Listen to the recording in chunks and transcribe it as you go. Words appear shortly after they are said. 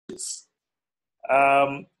issues.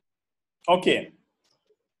 Okay,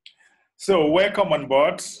 so welcome on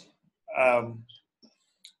board. I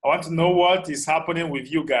want to know what is happening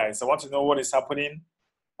with you guys. I want to know what is happening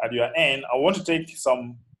at your end. I want to take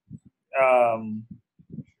some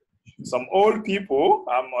old people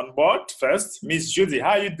on board first. Miss Judy,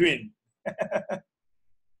 how are you doing?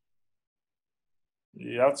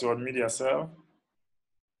 You have to unmute yourself.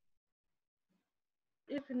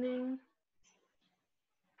 Evening.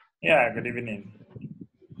 Yeah, good evening.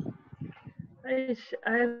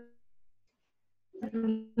 I've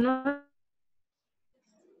not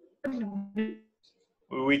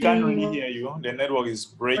We can't really hear you. The network is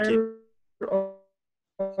breaking.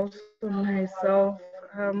 Also myself.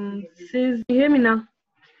 Since you hear me now?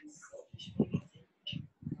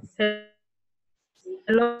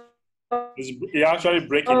 Hello. You're actually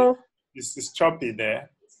breaking. Oh. It's choppy there.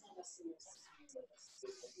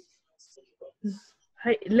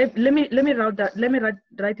 Hi, let me write that. Let me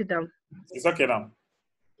write it down. It's okay now.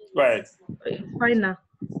 Go ahead. It's fine now.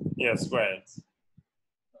 Yes, go ahead.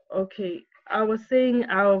 Okay. I was saying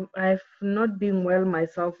I've not been well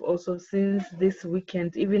myself also since this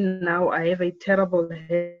weekend. Even now I have a terrible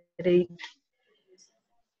headache.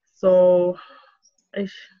 So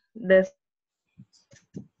there's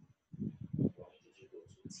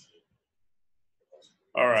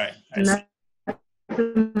all right.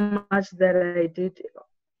 Nothing much that I did.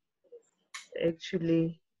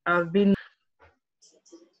 Actually, I've been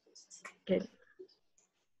okay.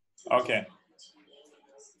 Okay.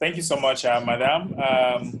 Thank you so much, madam.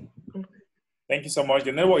 Thank you so much.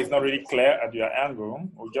 The network is not really clear at your angle.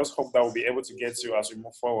 We just hope that we'll be able to get you as we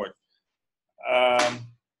move forward.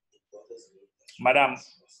 Madam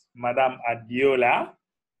Adiola,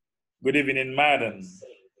 good evening, madam.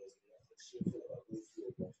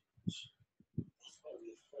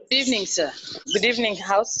 Good evening, sir. Good evening,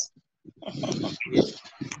 house.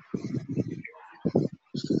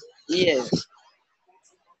 Yes.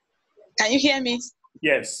 Can you hear me?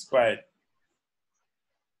 Yes, right.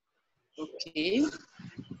 Okay.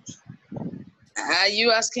 Are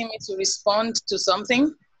you asking me to respond to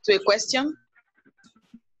something, to a question?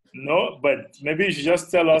 No, but maybe you should just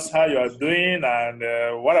tell us how you are doing and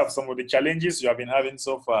what are some of the challenges you have been having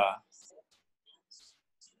so far.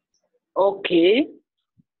 Okay.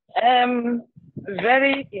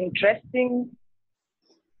 Very interesting.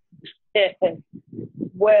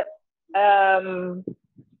 Well,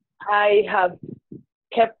 I have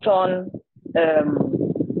kept on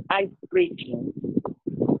ice breaking,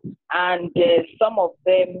 and some of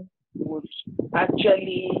them would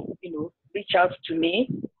actually, reach out to me,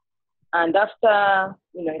 and after,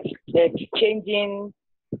 exchanging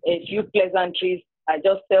a few pleasantries, I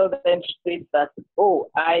just tell them straight that, oh,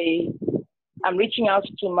 I'm reaching out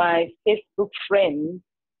to my Facebook friends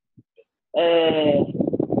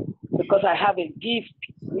because I have a gift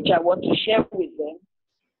which I want to share with them,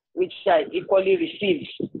 which I equally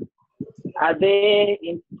received. Are they,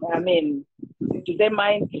 do they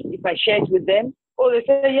mind if I share it with them? Oh, they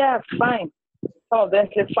say, yeah, fine. Some of them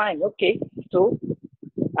say, fine, okay. So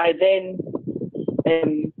I then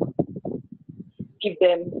give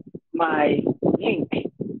them my link.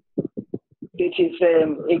 It is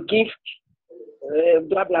a gift,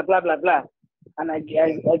 blah, blah, blah, blah, blah. And I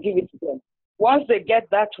give it to them. Once they get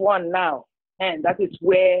that one now, and that is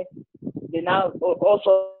where they now, all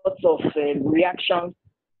sorts of reactions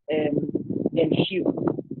ensue.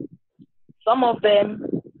 Some of them,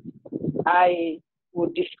 I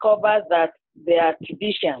would discover that they are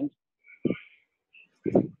Tibetians.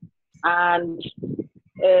 And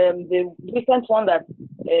the recent one that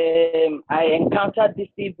I encountered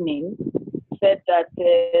this evening said that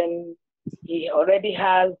he already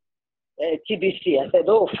has TBC. I said,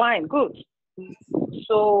 oh, fine, good.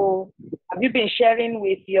 So have you been sharing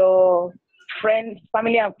with your friends,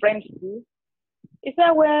 family and friends too? He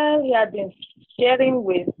said, well, he had been sharing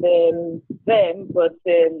with them, but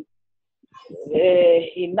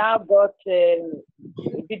he now got a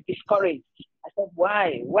bit discouraged. I said,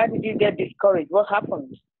 why? Why did you get discouraged? What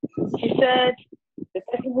happened? He said, the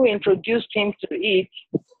person who introduced him to it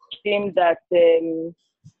seemed that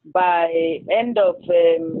by end of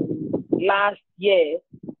last year,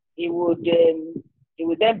 he would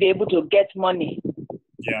then be able to get money.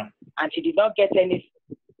 Yeah. And he did not get any.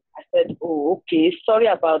 I said, oh, okay, sorry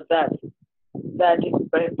about that. That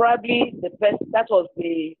probably the person, that was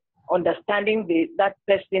the understanding that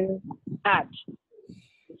person had.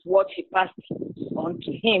 It's what he passed on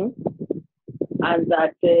to him, and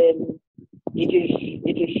that it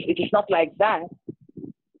is not like that.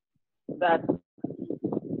 That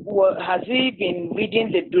has he been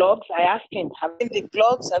reading the blogs? I asked him, have In the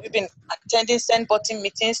blogs, have you been attending send button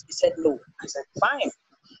meetings? He said no. I said fine.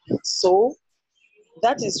 So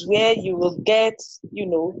that is where you will get,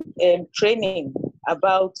 training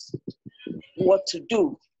about what to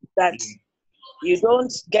do. That you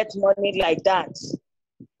don't get money like that.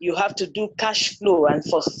 You have to do cash flow, and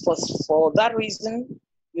for that reason,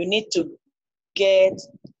 you need to get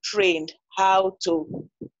trained how to,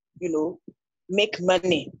 make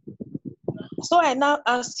money. So I now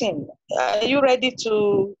asked him, are you ready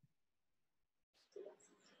to?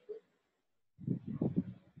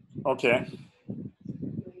 Okay.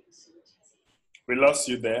 We lost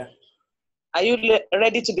you there. Are you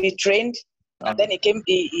ready to be trained? And then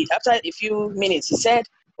after a few minutes, he said,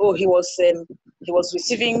 oh, he was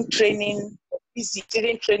receiving training,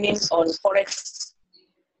 on Forex.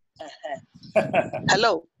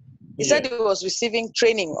 Hello. He said he was receiving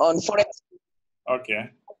training on Forex. Okay.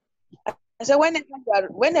 I said,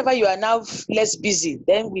 whenever you are now less busy,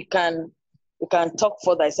 then we can talk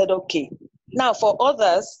further. I said, okay. Now for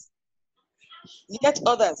others,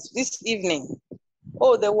 this evening,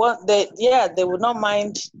 oh, they would not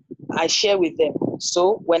mind I share with them.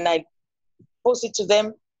 So when I post it to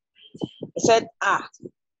them, I said,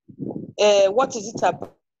 what is it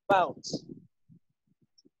about?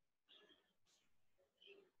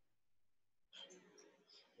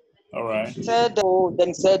 All right. Then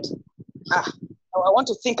he said, I want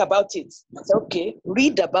to think about it. I said, okay,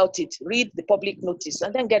 read about it, read the public notice,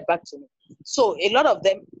 and then get back to me. So a lot of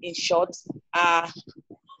them, in short, are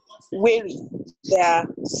wary. They are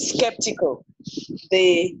skeptical.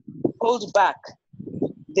 They hold back.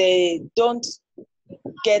 They don't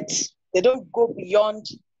go beyond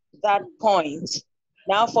that point.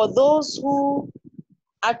 Now, for those who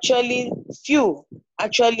few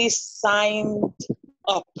actually signed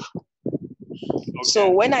up. Okay. So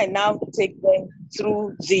when I now take them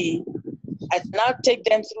through the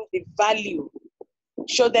value,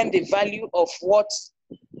 show them the value of what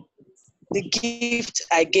the gift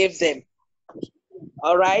I gave them.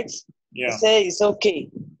 All right? Yeah. They say it's okay.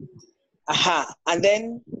 And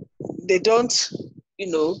then they don't,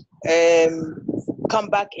 come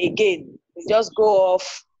back again. They just go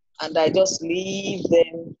off, and I just leave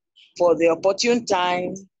them for the opportune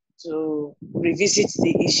time to revisit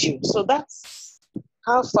the issue. So that's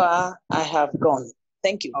how far I have gone.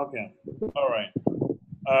 Thank you. Okay. All right.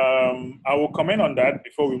 I will comment on that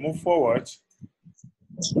before we move forward.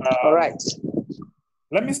 All right.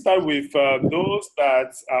 Let me start with those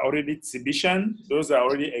that are already Tbc, those that are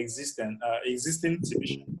already existing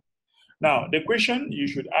Tbc. Now, the question you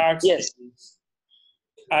should ask is,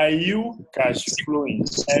 are you cash flowing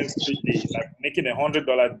every day, like making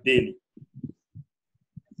 $100 daily?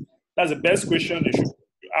 That's the best question you should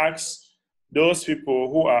ask those people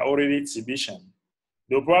who are already Tbc.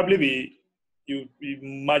 They'll probably be,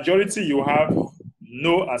 majority you have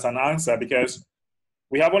no as an answer, because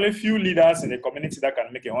we have only few leaders in the community that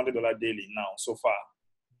can make $100 daily now, so far.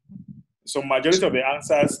 So majority of the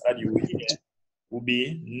answers that you will hear will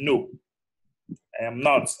be no, I am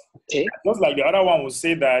not. Okay. Just like the other one would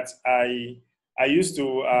say that I used to,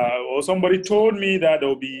 or somebody told me that there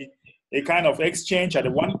will be a kind of exchange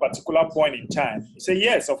at one particular point in time. You say,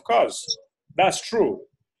 yes, of course, that's true.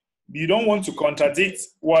 You don't want to contradict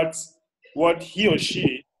what he or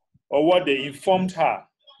she or what they informed her.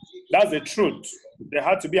 That's the truth. There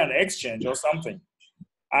had to be an exchange or something.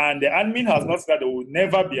 And the admin has not said there will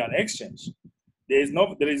never be an exchange. There is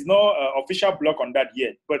no official block on that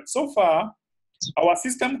yet. But so far, our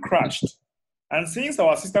system crashed. And since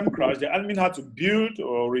our system crashed, the admin had to build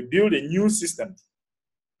or rebuild a new system.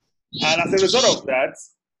 And as a result of that,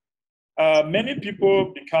 many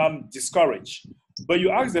people become discouraged. But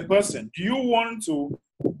you ask the person, do you want to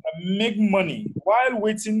make money while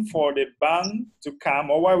waiting for the bank to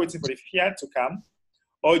come, or while waiting for the fiat to come,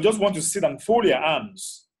 or you just want to sit and fold your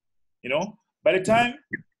arms? By the time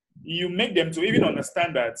you make them to even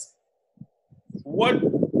understand that,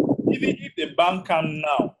 even if the bank come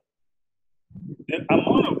now, the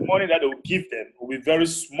amount of money that they will give them will be very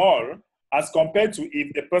small as compared to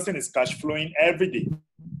if the person is cash flowing every day.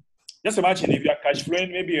 Just imagine if you are cash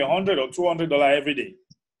flowing maybe $100 or $200 every day.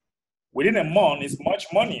 Within a month, it's much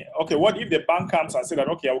money. Okay, what if the bank comes and says that,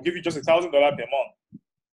 okay, I will give you just $1,000 per month,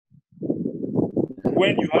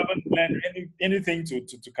 when you haven't learned anything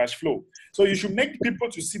to cash flow? So you should make people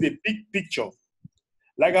to see the big picture.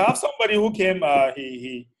 Like I have somebody who came,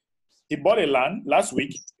 he bought a land last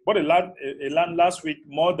week. Bought a land last week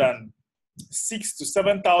more than 6,000 to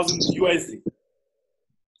 7,000 USD.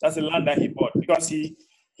 That's the land that he bought, because he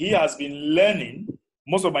has been learning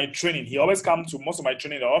most of my training. He always comes to most of my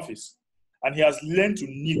training in the office, and he has learned to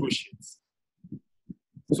negotiate.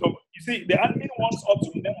 So you see, the admin wants us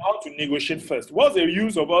to learn how to negotiate first. What's the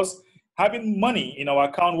use of us having money in our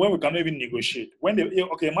account when we cannot even negotiate? When they,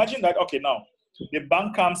 okay, imagine that. Okay, now the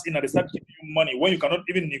bank comes in and they start giving you money when you cannot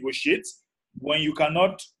even negotiate, when you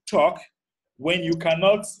cannot talk, when you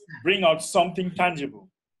cannot bring out something tangible.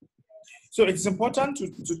 So it's important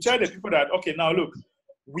to tell the people that, okay, now look,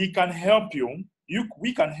 we can help you.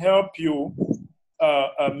 We can help you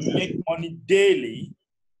make money daily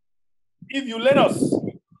if you let us,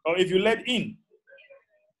 or if you let in,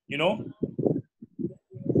 you know.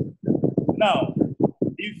 Now,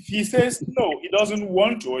 if he says no, he doesn't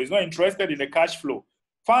want to, or he's not interested in the cash flow,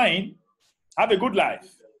 fine, have a good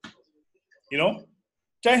life. You know,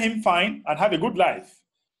 tell him fine and have a good life.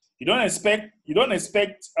 You don't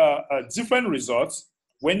expect different results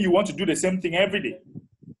when you want to do the same thing every day.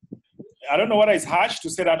 I don't know whether it's harsh to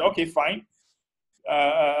say that. Okay, fine.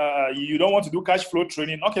 You don't want to do cash flow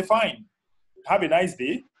training. Okay, fine. Have a nice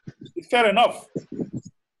day. It's fair enough.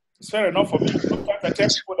 It's fair enough for me. Sometimes I tell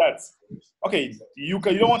people that, okay, you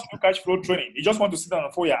don't want to do cash flow training. You just want to sit down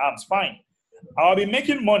and fold your arms. Fine. I'll be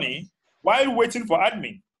making money while waiting for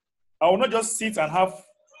admin. I will not just sit and have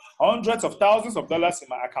hundreds of thousands of dollars in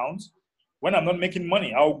my account when I'm not making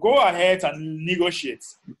money. I'll go ahead and negotiate.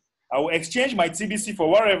 I will exchange my TBC for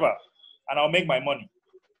whatever, and I'll make my money.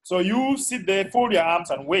 So you sit there, fold your arms,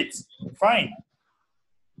 and wait. Fine.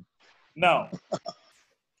 Now,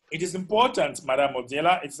 it is important, Madam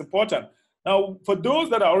Odiela, it's important. Now, for those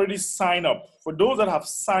that are already signed up, for those that have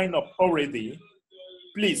signed up already,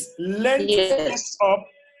 please learn to set up,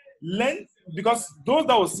 because those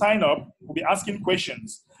that will sign up will be asking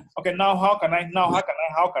questions. Okay, now how can I?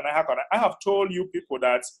 I have told you people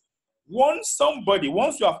that once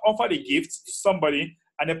you have offered a gift to somebody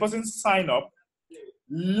and the person sign up,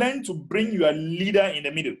 learn to bring your leader in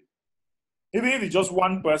the middle. Even if it's just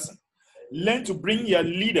one person, learn to bring your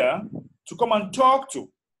leader to come and talk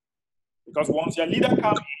to. Because once your leader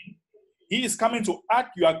comes in, he is coming to add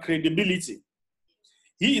your credibility.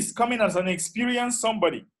 He is coming as an experienced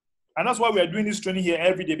somebody. And that's why we are doing this training here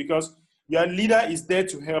every day, because your leader is there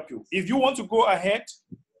to help you. If you want to go ahead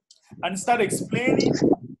and start explaining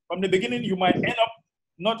from the beginning, you might end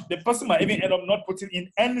up the person might even end up not putting in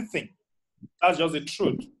anything. That's just the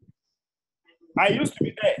truth. I used to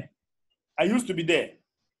be there.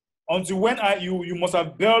 Until when you must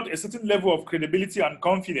have built a certain level of credibility and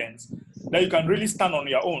confidence that you can really stand on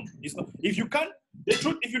your own. It's not, if you can't, the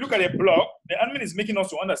truth, if you look at a blog, the admin is making us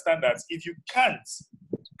to understand that if you can't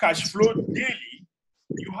cash flow daily,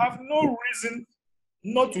 you have no reason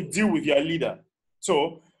not to deal with your leader.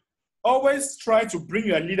 So always try to bring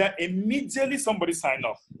your leader immediately somebody sign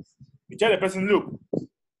up. You tell the person, look,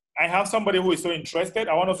 I have somebody who is so interested.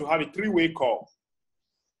 I want us to have a 3-way call.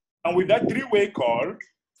 And with that 3-way call,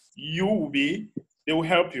 they will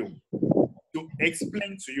help you to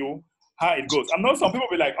explain to you how it goes. I know some people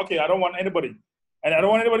will be like, okay, I don't want anybody. And I don't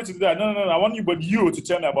want anybody to do that. No, I want you to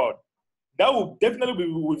tell me about. That will definitely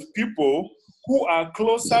be with people who are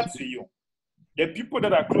closer to you. The people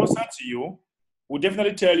that are closer to you will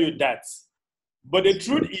definitely tell you that. But the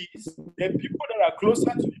truth is, the people that are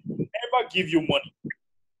closer to you will never give you money.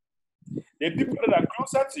 The people that are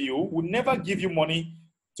closer to you will never give you money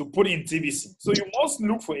to put in TBC. So you must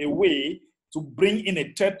look for a way to bring in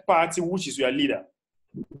a third party, which is your leader.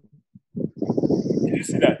 Did you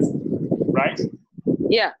see that? Right?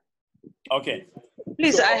 Yeah. Okay.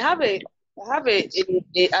 Please, so, I have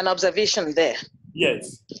an observation there.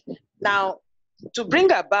 Yes. Now, to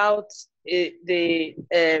bring about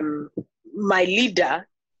my leader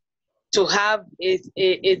to have a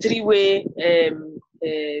 3-way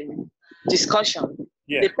discussion,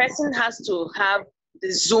 the person has to have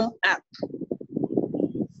the Zoom app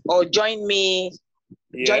or join.me.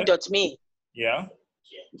 Yeah.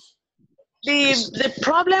 The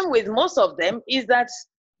problem with most of them is that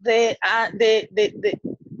they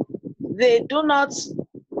do not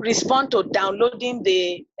respond to downloading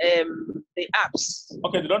the apps.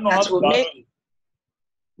 Okay, they don't know how to download it.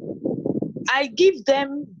 I give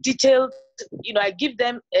them detailed, I give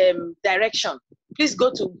them direction. Please go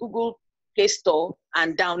to Google Play Store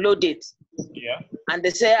and download it. Yeah. And they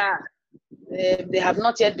say, they have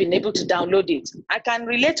not yet been able to download it. I can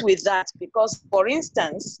relate with that because, for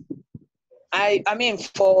instance, I mean,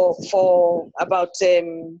 for about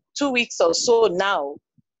 2 weeks or so now,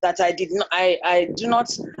 that I do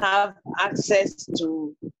not have access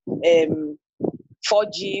to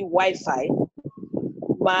 4G Wi-Fi.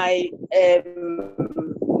 My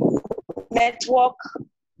network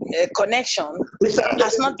connection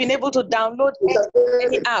has not been able to download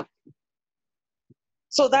any app.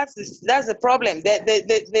 So that's the problem.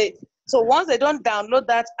 So once they don't download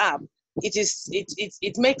that app,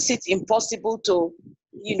 it makes it impossible to,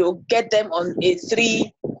 get them on a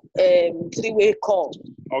three-way call.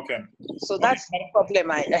 Okay. So that's the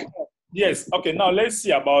problem I have. Yes. Okay. Now let's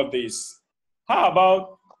see about this. How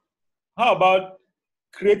about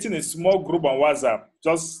creating a small group on WhatsApp,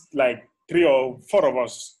 just like 3 or 4 of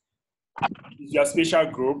us? It's your special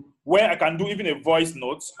group where I can do even a voice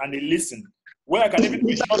note and they listen. Where I can even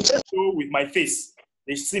do a short video with my face.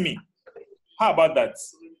 They see me. How about that?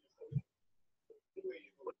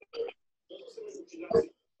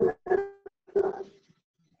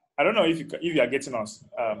 I don't know if you are getting us.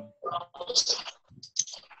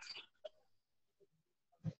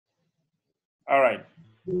 All right.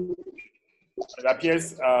 It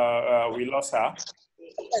appears we lost her.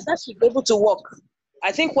 That should be able to work.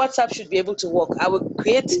 I think WhatsApp should be able to work. I will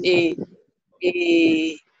create a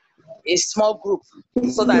small group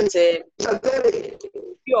so that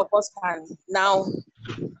few of us can now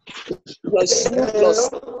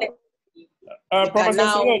Professor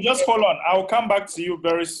Solo, just hold on. I'll come back to you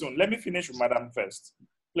very soon. Let me finish with Madam first,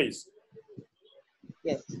 please.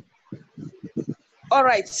 Yes. All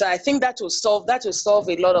right, sir. I think that will solve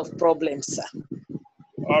a lot of problems, sir.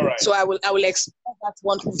 All right. So I will explain that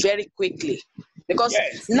one very quickly, because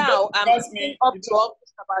now I'm up to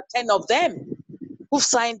almost about 10 of them who've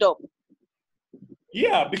signed up.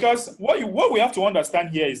 Yeah, because what we have to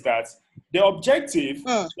understand here is that the objective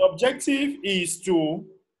is to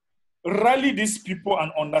rally these people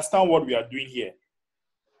and understand what we are doing here.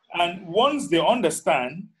 And once they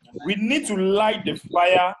understand, we need to light the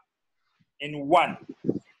fire in one.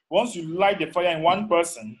 Once you light the fire in one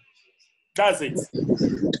person, that's it.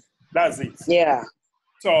 That's it. Yeah.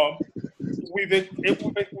 So with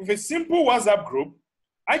a simple WhatsApp group,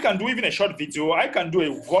 I can do even a short video. I can do a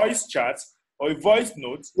voice chat or a voice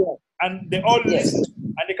note, and they all listen,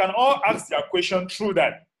 and they can all ask their question through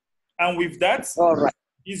that. And with that,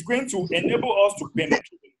 it's going to enable us to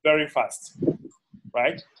penetrate very fast,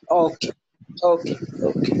 right? Okay. All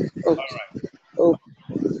right.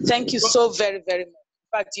 Thank you so very, very much.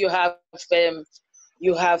 In fact, you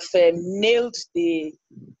have nailed the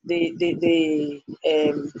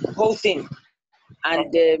whole thing,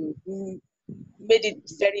 and made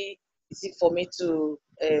it very easy for me to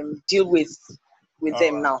deal with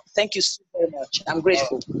them now. Thank you so very much. I'm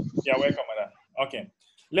grateful. You're welcome, madam. Okay.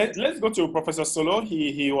 Let's go to Professor Solo.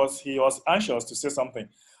 He was anxious to say something.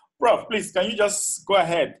 Prof, please, can you just go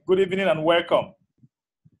ahead? Good evening and welcome.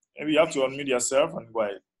 Maybe you have to unmute yourself and go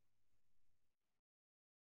ahead.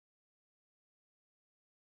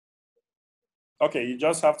 Okay, you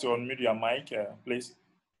just have to unmute your mic, please.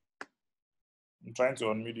 I'm trying to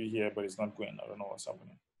unmute you here, but it's not going. I don't know what's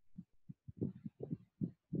happening.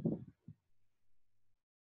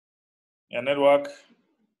 Your network,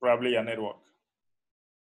 probably your network.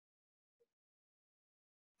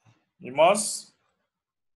 You must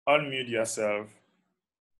unmute yourself.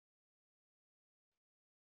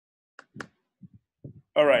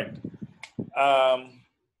 All right. I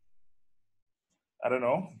don't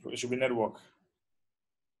know. It should be network.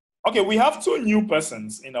 Okay, we have 2 new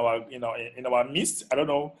persons in our midst. I don't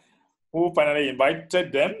know who finally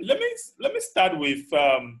invited them. Let me start with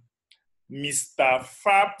Mr.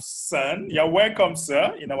 Fabson. You're welcome,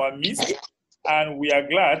 sir, in our midst, and we are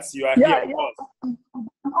glad you are here with us.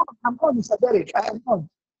 I'm on, Mr. Derek. I am on.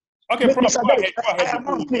 Okay, Prof, Mr. go Derek, ahead. I am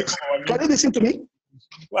on, please. Can you listen to me?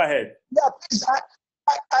 Go ahead. Yeah, please.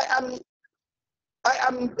 I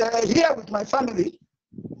am here with my family,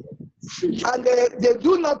 and they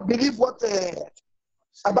do not believe what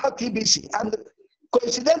about TBC. And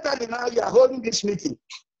coincidentally, now you are holding this meeting.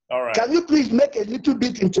 All right. Can you please make a little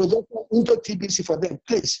bit introduction into TBC for them,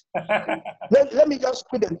 please? let me just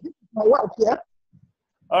put them. My wife here.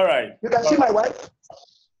 All right. You can see my wife.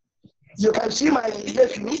 You can see my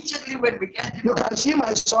nephew. You can see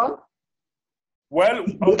my son. Well,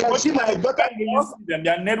 you can see my daughter.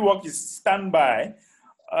 Their network is standby.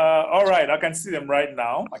 All right, I can see them right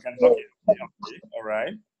now. I can. Okay. All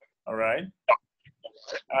right. All right.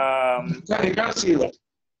 You can't see them.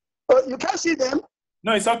 Oh, you can't see them?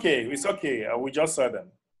 No, it's okay. It's okay. We just saw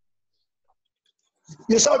them.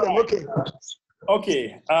 You saw them, okay.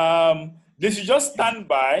 Okay. They should just stand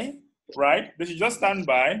by, right? They should just stand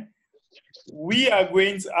by.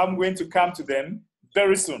 I'm going to come to them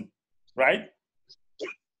very soon, right?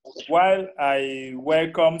 While I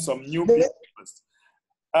welcome some new people.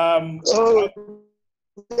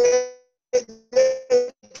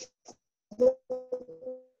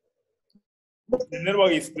 The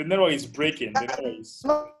the network is breaking. The network is.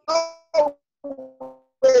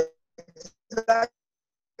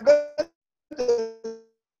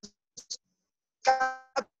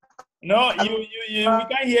 No, we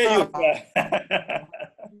can't hear you, sir.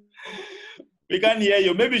 We can't hear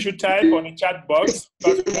you. Maybe you should type on the chat box.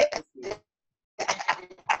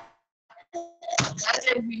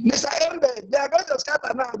 Mr. Embe, they are going to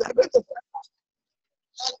scatter now. They are going to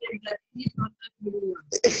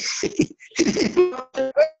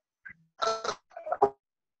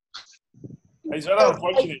It's very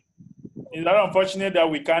unfortunate. It's very unfortunate that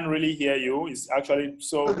we can't really hear you. It's actually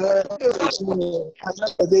so. The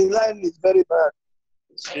line is very bad.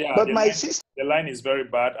 Yeah, But the line is very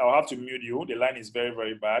bad. I'll have to mute you. The line is very,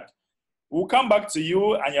 very bad. We'll come back to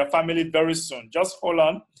you and your family very soon. Just hold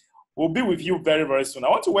on. We'll be with you very, very soon. I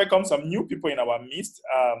want to welcome some new people in our midst.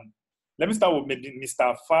 Let me start with maybe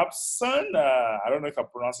Mr. Fabson. I don't know if I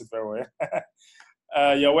pronounce it very well.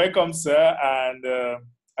 You're welcome, sir. And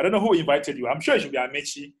I don't know who invited you. I'm sure it should be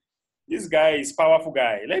Amechi. This guy is a powerful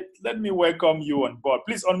guy. Let me welcome you on board.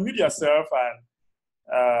 Please unmute yourself and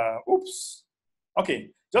oops.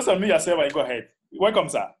 Okay, just unmute yourself and go ahead. Welcome,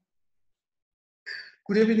 sir.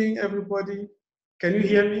 Good evening, everybody. Can you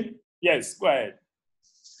hear me? Yes, go ahead.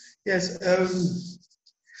 Yes,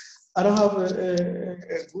 I don't have a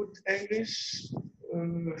good English.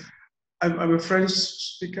 I'm a French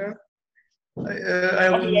speaker.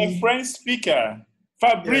 I'm a French speaker.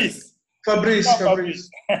 Fabrice. Yes. Fabrice.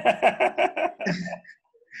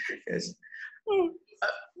 Yes.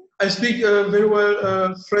 I speak very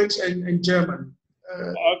well French and German.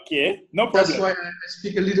 Okay, no problem. That's why I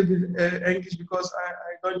speak a little bit English, because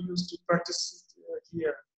I don't used to practice it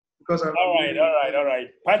here. Because I'm all right.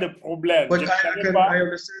 Pas de problème. But I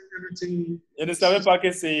understand everything. Je ne savais pas que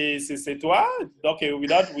c'est toi. Donc,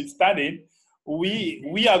 notwithstanding,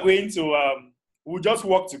 we are going to we'll just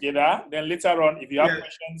work together. Then later on, if you have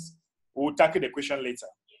questions, we'll tackle the question later.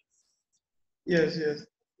 Yes.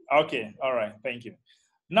 Okay, all right. Thank you.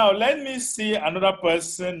 Now, let me see another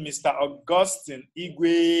person, Mr. Augustine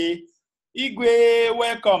Igwe. Igwe,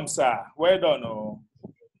 welcome, sir. Well done. Oh.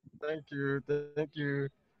 Thank you.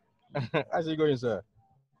 How's it going, sir?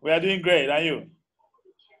 We are doing great. Are you?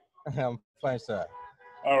 I'm fine, sir.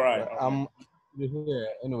 All right. Well, I'm here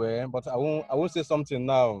anyway, but I won't say something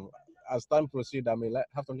now. As time proceeds, I may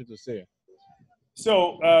have something to say.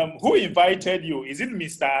 So, who invited you? Is it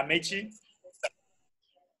Mr. Amechi?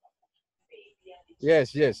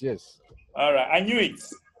 Yes. All right. I knew it.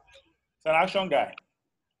 It's an action guy.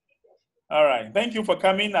 All right. Thank you for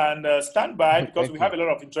coming, and stand by because we have a lot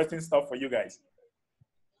of interesting stuff for you guys.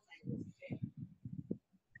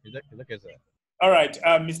 Okay, sir. All right.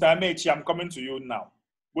 Mr. Amechi, I'm coming to you now.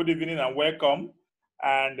 Good evening and welcome.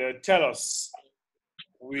 And tell us,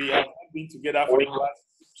 we have been together for the past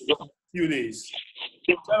few days.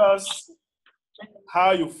 Tell us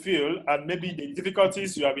how you feel and maybe the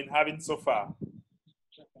difficulties you have been having so far.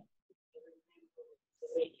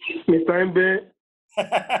 Mr. Mbe,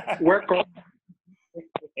 welcome.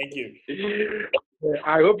 Thank you.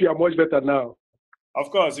 I hope you are much better now. Of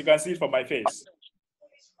course, you can see it from my face.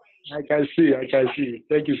 I can see.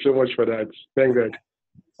 Thank you so much for that. Thank God.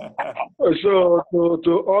 So,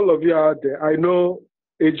 to all of you out there, I know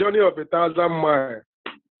a journey of 1,000 miles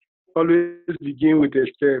always begin with a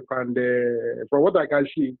step, and from what I can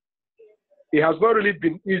see, it has not really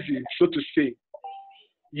been easy, so to say.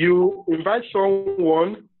 You invite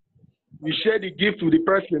someone, you share the gift with the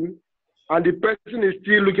person, and the person is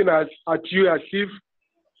still looking at you as if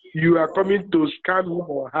you are coming to scam him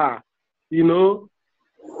or her, you know.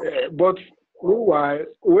 But meanwhile,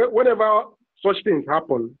 whenever such things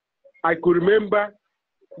happen, I could remember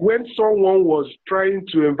when someone was trying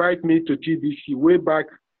to invite me to TBC way back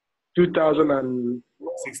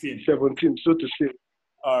 2017, so to say.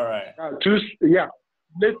 All right. Late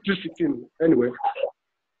 2016. Anyway,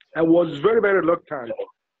 I was very, very reluctant.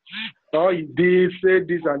 So he did say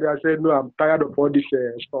this and I said, no, I'm tired of all this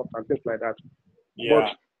stuff and things like that. Yeah.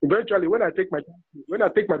 But eventually, when I take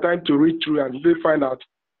my time to read through and really find out,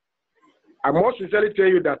 I must sincerely tell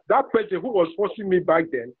you that person who was forcing me back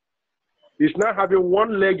then is now having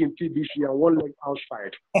one leg in TBC and one leg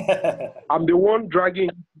outside. I'm the one dragging.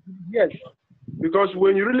 Yes, because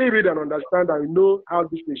when you really read and understand and know how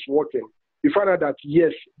this is working, you find out that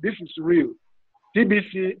yes, this is real.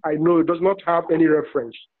 TBC, I know, it does not have any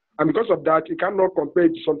reference, and because of that, you cannot compare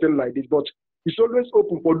it to something like this. But it's always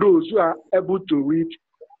open for those who are able to read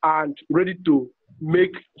and ready to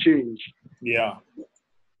make change. Yeah.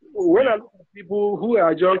 When I look at people who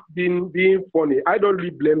are just being funny, I don't really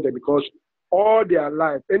blame them because all their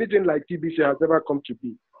life, anything like TBC has never come to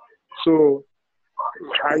be. So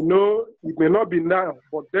I know it may not be now,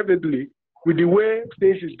 but definitely with the way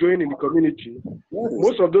things is going in the community,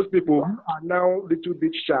 most of those people who are now a little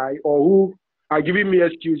bit shy or who are giving me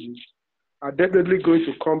excuses are definitely going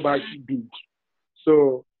to come back big.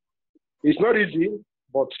 So it's not easy,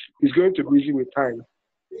 but it's going to be easy with time.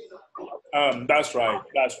 That's right.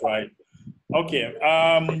 That's right. Okay.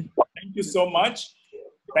 Thank you so much.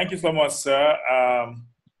 Thank you so much, sir.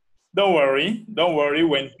 Don't worry. Don't worry.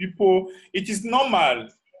 When people, it is normal.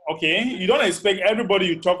 Okay. You don't expect everybody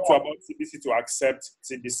you talk to about TBC to accept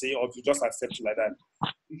TBC or to just accept it like that.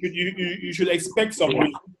 You should expect some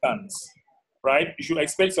resistance, right? You should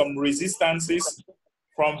expect some resistances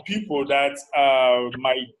from people that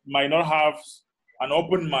might not have an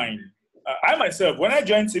open mind. I myself, when I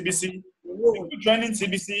joined TBC, before joining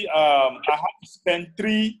TBC, I had to spend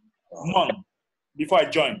 3 months before I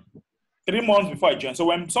joined. 3 months before I joined. So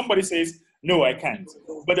when somebody says no, I can't.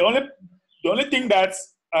 But the only thing that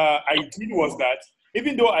I did was that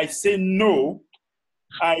even though I say no,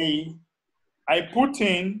 I put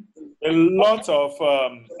in a lot of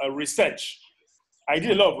research. I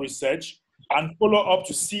did a lot of research and follow up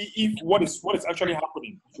to see if what is actually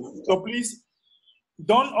happening. So please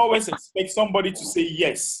don't always expect somebody to say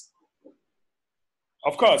yes.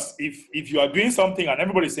 Of course, if you are doing something and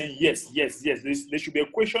everybody is saying yes, yes, yes, there should be a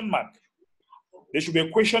question mark. There should be a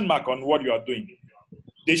question mark on what you are doing.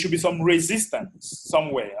 There should be some resistance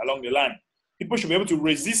somewhere along the line. People should be able to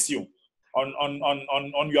resist you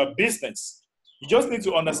on your business. You just need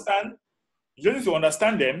to understand. You just need to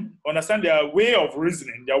understand them, understand their way of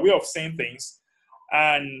reasoning, their way of saying things,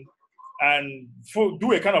 and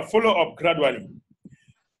do a kind of follow up gradually.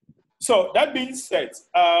 So that being said,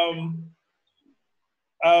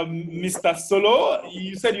 Mr. Solo,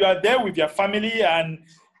 you said you are there with your family and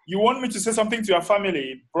you want me to say something to your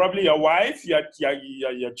family, probably your wife,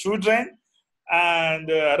 your children,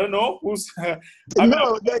 and I don't know who's.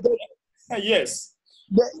 No, yes.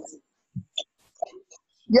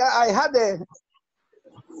 Yeah, I had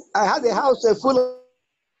a house full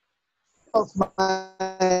of my.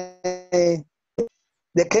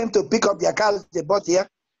 They came to pick up their cars they bought here.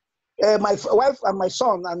 My wife and my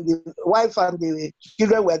son and the wife and the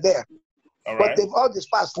children were there. All right. But they've all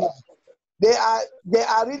dispersed now. They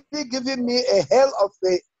are really giving me a hell of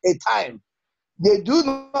a time. They do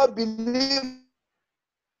not believe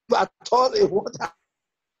at all in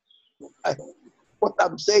what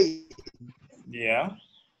I'm saying. Yeah.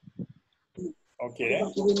 Okay.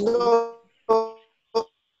 You know,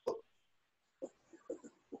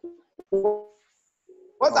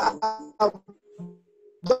 what I've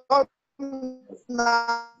done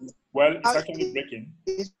now. Well, it's actually breaking.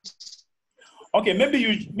 Okay, maybe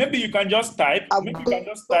you can just type. Maybe you can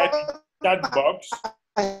just type in chat box.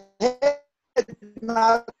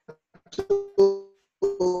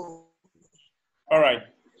 All right.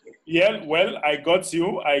 Yeah. Well, I got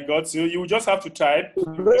you. You just have to type. You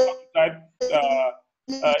have to type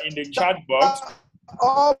in the chat box.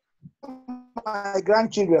 All my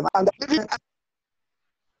grandchildren and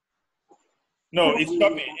no, it's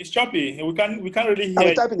choppy. It's choppy. We can't really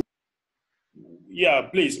hear you. Yeah,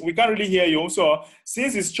 please. We can't really hear you. So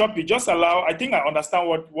since it's choppy, just allow. I think I understand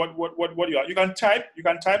what you are. You can type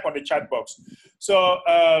on the chat box. So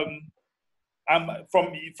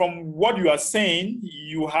from what you are saying,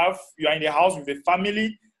 you are in the house with the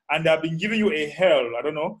family, and they have been giving you a hell. I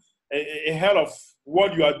don't know, a hell of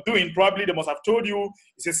what you are doing. Probably they must have told you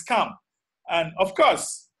it's a scam, and of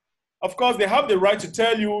course, they have the right to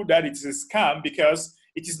tell you that it's a scam because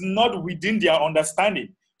it is not within their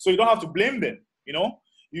understanding. So you don't have to blame them. You know,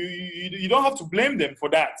 you don't have to blame them for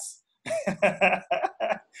that.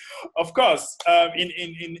 Of course,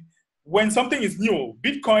 when something is new,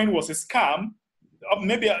 Bitcoin was a scam.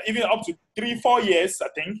 Maybe even up to 3-4 years, I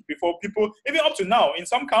think, before people, even up to now, in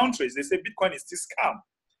some countries, they say Bitcoin is still scam.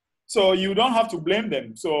 So you don't have to blame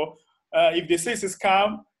them. So if they say it's a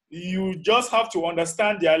scam, you just have to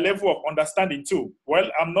understand their level of understanding too.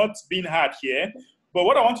 Well, I'm not being hard here, but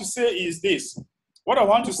what I want to say is this. What I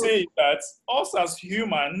want to say is that us as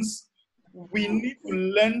humans, we need to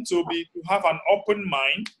learn to have an open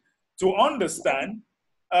mind, to understand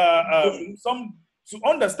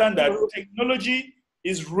that technology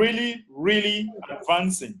is really, really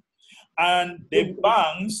advancing, and the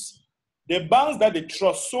banks that they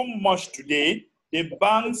trust so much today, the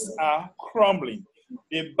banks are crumbling.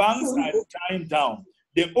 The banks are dying down.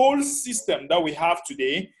 The old system that we have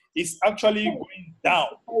today is actually going down.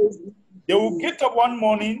 They will get up one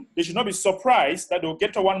morning, they should not be surprised that they'll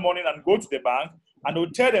get up one morning and go to the bank and they'll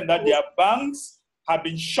tell them that their banks have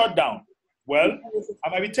been shut down. Well, I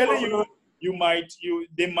might be telling you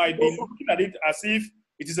they might be looking at it as if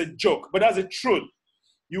it is a joke, but that's the truth.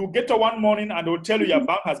 You get to one morning and they'll tell you your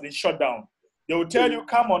bank has been shut down. They will tell you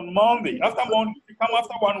come on Monday, after Monday, you come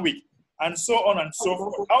after 1 week, and so on and so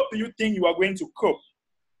forth. How do you think you are going to cope?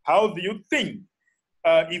 How do you think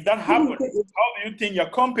if that happens? How do you think your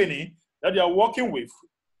company that you are working with,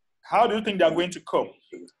 how do you think they are going to cope?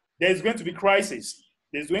 There's going to be crisis.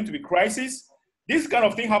 There's going to be crisis. This kind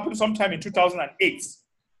of thing happened sometime in 2008.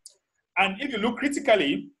 And if you look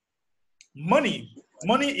critically, money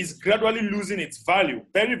is gradually losing its value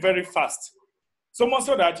very, very fast. So much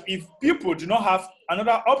so that if people do not have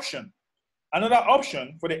another option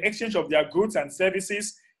for the exchange of their goods and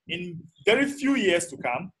services in very few years to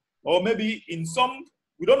come, or maybe in some,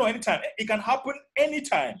 we don't know anytime. It can happen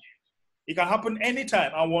anytime. It can happen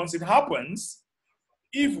anytime. And once it happens,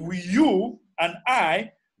 if you and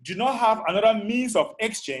I do not have another means of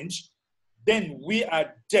exchange, then we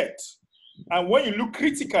are dead. And when you look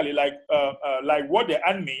critically, like what the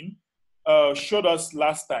admin showed us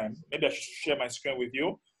last time, maybe I should share my screen with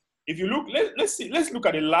you. If you look, let's look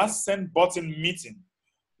at the last send button meeting.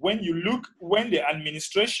 When the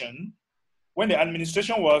administration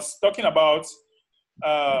was talking about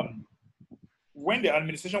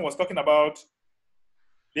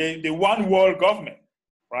the one world government,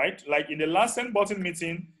 right? Like in the last send button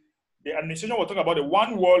meeting, the administration was talking about the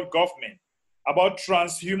one world government, about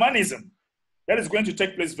transhumanism that is going to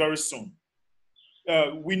take place very soon.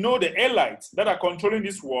 We know the elites that are controlling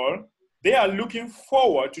this world, they are looking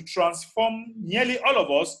forward to transform nearly all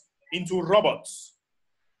of us into robots.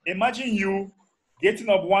 Imagine you getting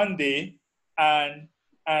up one day and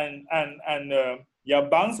your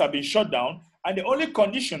banks have been shut down, and the only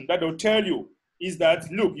condition that they'll tell you is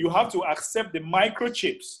that, look, you have to accept the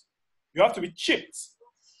microchips. You have to be chipped,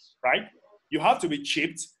 right? You have to be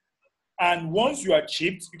chipped. And once you are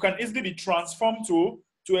chipped, you can easily be transformed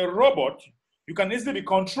to a robot. You can easily be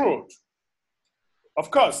controlled.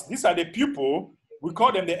 Of course, these are the people, we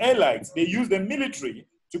call them the elites. They use the military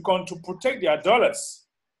to protect their dollars.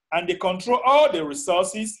 And they control all the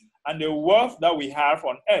resources and the wealth that we have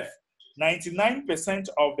on Earth. 99%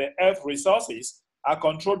 of the Earth resources are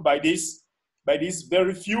controlled by these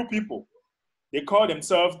very few people. They call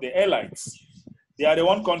themselves the elites. They are the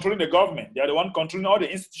one controlling the government. They are the one controlling all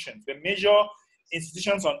the institutions, the major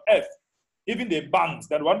institutions on Earth. Even the banks,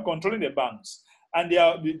 they're the one controlling the banks. And they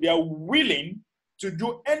are willing to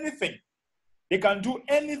do anything. They can do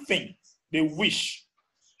anything they wish,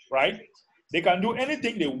 right? They can do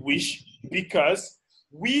anything they wish because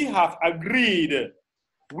we have agreed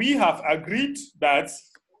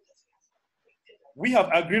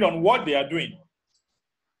on what they are doing.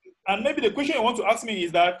 And maybe the question you want to ask me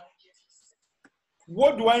is that,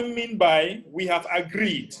 what do I mean by we have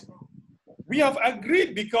agreed? We have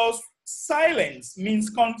agreed because silence means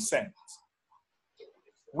consent.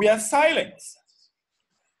 We are silent.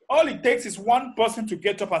 All it takes is one person to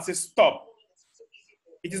get up and say, stop.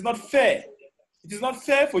 It is not fair. It is not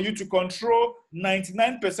fair for you to control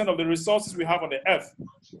 99% of the resources we have on the earth.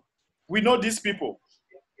 We know these people.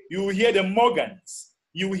 You hear the Morgans.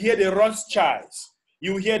 You hear the Rothschilds.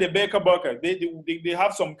 You hear the Baker. They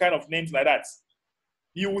have some kind of names like that.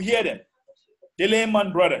 You hear them. The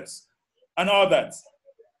Lehman Brothers and all that.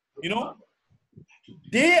 You know,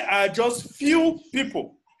 they are just few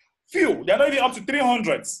people. Few. They're not even up to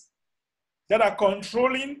 300s that are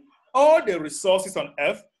controlling all the resources on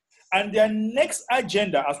earth. And their next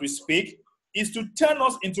agenda as we speak is to turn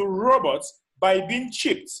us into robots by being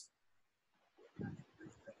chipped.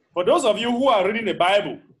 For those of you who are reading the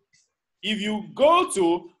Bible, if you go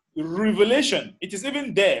to Revelation, it is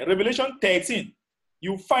even there, Revelation 13,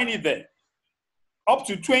 you find it there, up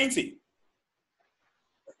to 20.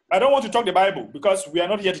 I don't want to talk the Bible because we are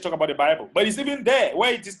not here to talk about the Bible, but it's even there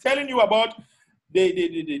where it is telling you about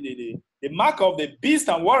the mark of the beast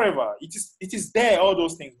and whatever. It is there, all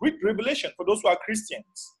those things. Read Revelation for those who are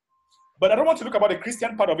Christians. But I don't want to look about the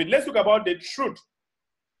Christian part of it. Let's look about the truth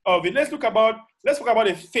of it. Let's talk about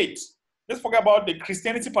the faith. Let's talk about the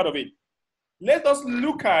Christianity part of it. Let us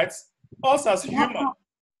look at us as human.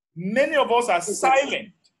 Many of us are silent.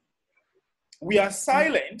 We are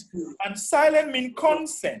silent, and silent means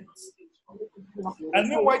consent. And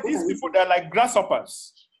meanwhile, these people, they're like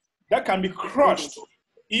grasshoppers that can be crushed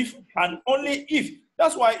if and only if.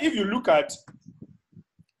 That's why if you look at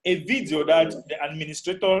a video that the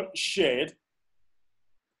administrator shared,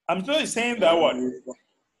 I'm still saying that one.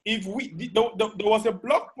 If there was a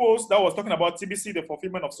blog post that was talking about TBC, the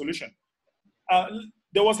fulfillment of solution.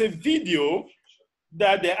 There was a video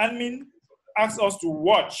that the admin asked us to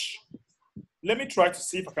watch. Let me try to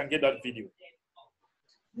see if I can get that video.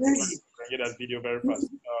 Get that video very fast.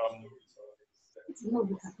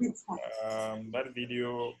 That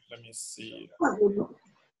video, let me see. Let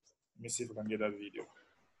me see if I can get that video.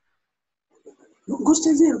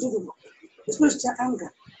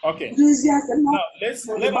 Okay.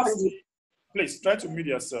 Now let us see. Please try to mute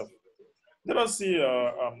yourself. Let us see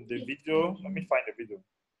the video. Let me find the video.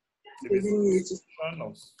 The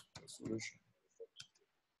solution.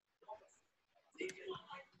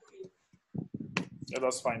 Let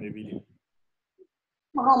us find the video.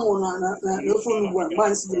 I'm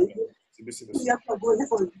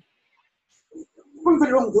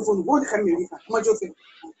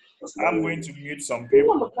going to mute some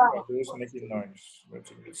people. Those making noise. I'm going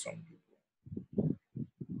to mute some people.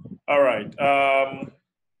 All right. I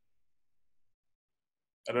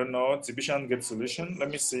don't know. Tbc get solution. Let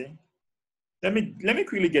me see. Let me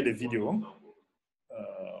quickly get the video.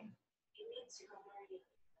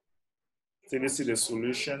 Tbc the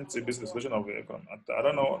solution. Tbc the solution of the econ. I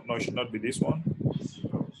don't know. No, it should not be this one.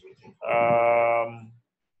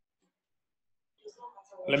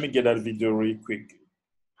 Let me get that video real quick.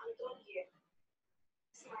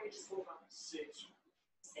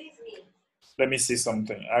 Let me see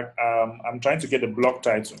something. I'm trying to get the blog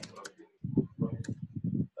title.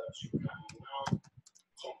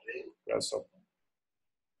 That's up.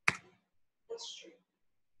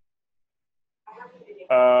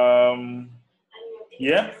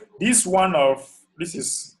 Yeah, this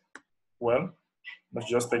is, well, let's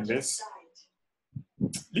just take this.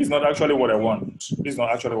 This is not actually what I want. This is not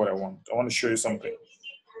actually what I want. I want to show you something.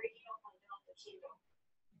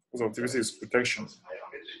 Because of Tbc is protection.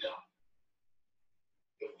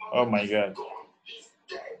 Oh my God.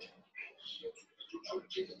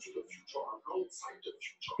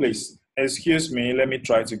 Please, excuse me. Let me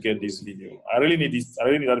try to get this video. I really need this. I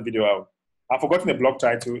really need that video out. I've forgotten the blog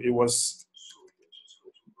title. It was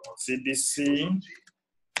Tbc,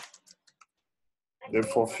 the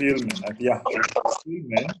fulfillment. Yeah,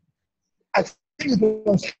 fulfillment. I think it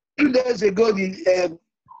was 2 days ago the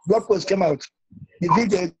blog post came out.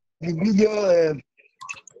 The video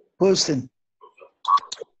posting.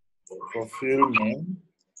 Fulfillment.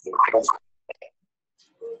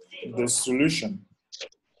 The solution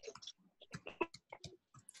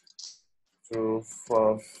to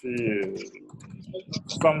fulfill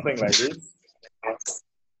something like this.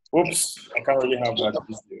 Oops, I can't really have that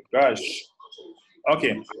video. Gosh.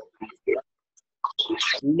 Okay.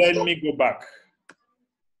 Let me go back.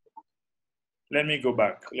 Let me go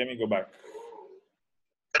back.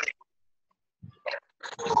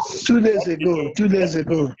 2 days ago. 2 days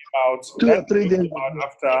ago. About 2 or 3 days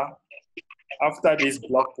ago. After this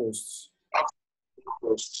blog post.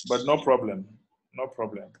 But no problem. No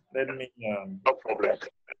problem. Let me. No problem.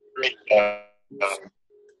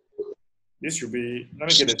 This should be. Let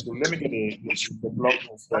me get it. Let me get the blog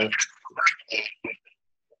post first.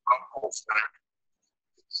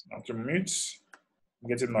 I have to mute. I'm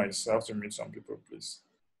getting noise. I have to mute some people, please.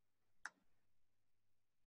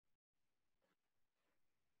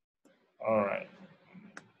 All right.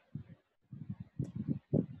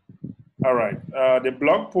 All right. The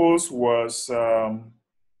blog post was.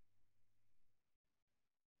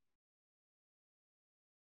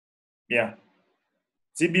 Yeah.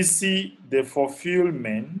 Tbc, the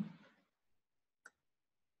fulfillment.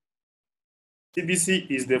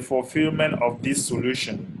 Tbc is the fulfillment of this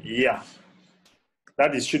solution. Yeah.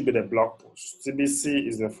 That should be the blog post. Tbc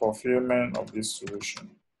is the fulfillment of this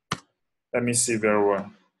solution. Let me see very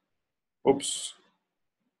well. Oops.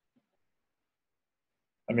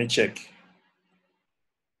 Let me check.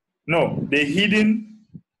 No, the hidden.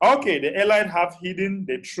 Okay, the allied have hidden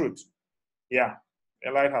the truth. Yeah,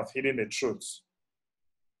 allied have hidden the truth.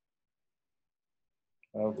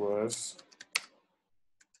 That was.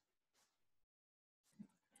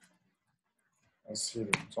 Let's see,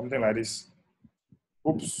 something like this.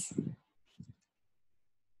 Oops.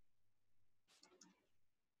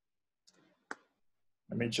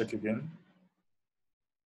 Let me check again.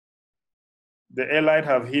 The allied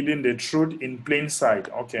have hidden the truth in plain sight.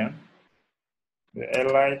 Okay. The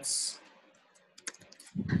allies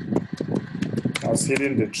has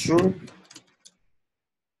hidden the truth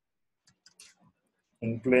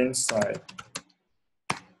in plain sight.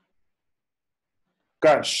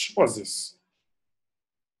 Gosh, what's this?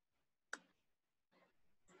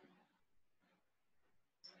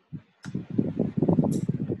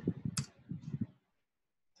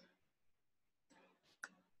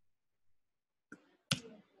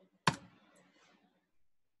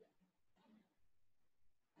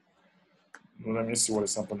 Let me see what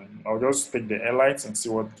is happening. I'll just take the allies and see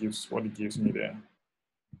what it gives me there.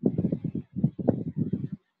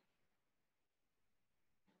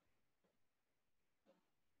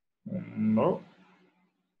 Oh.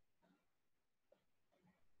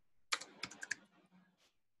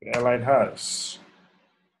 The airline has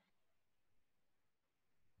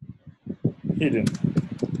hidden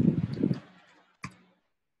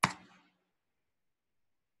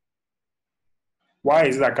Why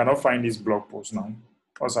is it I cannot find this blog post now?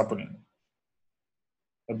 What's happening?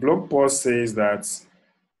 The blog post says that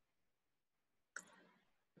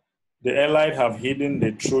the airline have hidden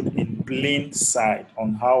the truth in plain sight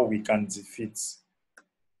on how we can defeat.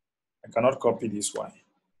 I cannot copy this one.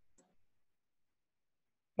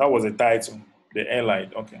 That was the title, the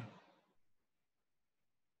airline. Okay.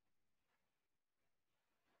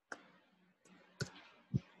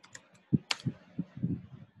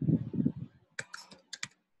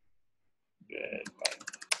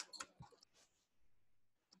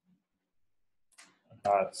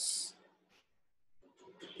 Has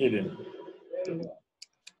hidden.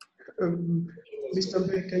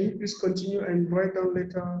 Mr. Beck, can you please continue and write down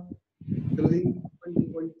later the link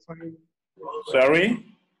when you find? Sorry?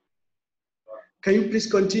 Can you please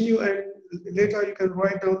continue and later you can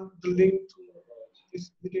write down the link to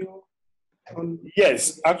this video?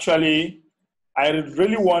 Yes, actually, I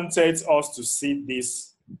really wanted us to see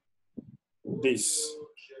this.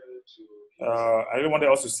 I really wanted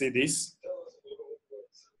us to see this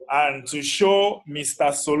and to show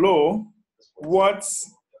Mr. Solo what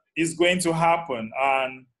is going to happen,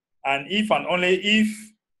 and if and only if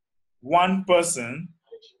one person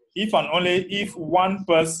get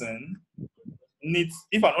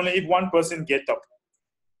up,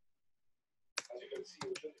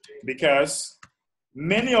 because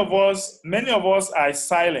many of us are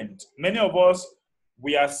silent. Many of us,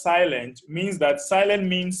 we are silent, means that silent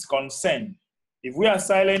means consent. If we are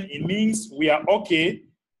silent, it means we are okay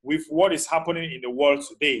with what is happening in the world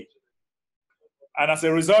today. And as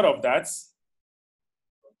a result of that,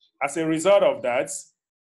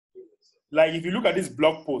 like if you look at this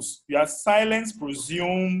blog post, your silence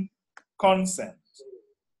presume consent.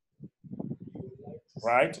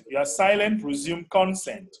 Right? Your silence presume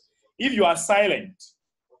consent. If you are silent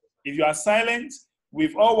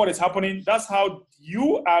with all what is happening, that's how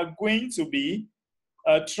you are going to be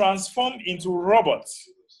transformed into robots.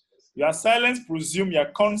 Your silence presume your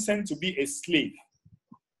consent to be a slave.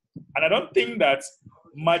 And I don't think that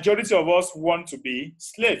majority of us want to be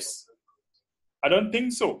slaves. I don't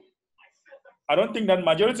think so. I don't think that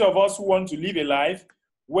majority of us want to live a life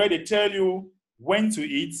where they tell you when to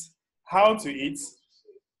eat, how to eat,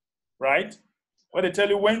 right? Where they tell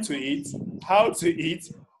you when to eat, how to eat,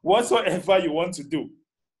 whatsoever you want to do.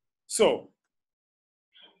 So,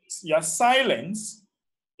 your silence,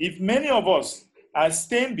 if many of us are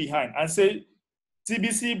staying behind and say,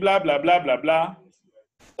 TBC, blah, blah, blah, blah, blah,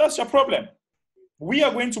 that's your problem. We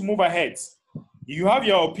are going to move ahead. You have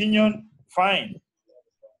your opinion, fine.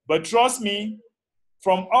 But trust me,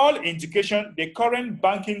 from all indication, the current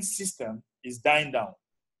banking system is dying down.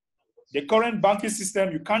 The current banking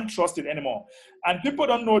system, you can't trust it anymore. And people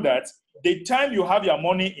don't know that the time you have your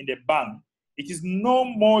money in the bank, it is no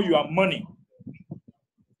more your money.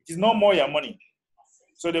 It is no more your money.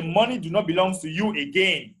 So the money do not belong to you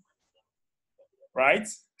again. Right?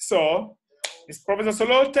 So, Mr. Professor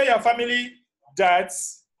Solo, tell your family that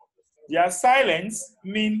their silence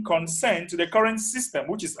means consent to the current system,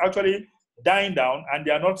 which is actually dying down, and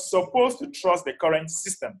they are not supposed to trust the current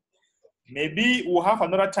system. Maybe we'll have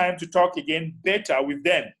another time to talk again better with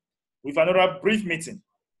them, with another brief meeting.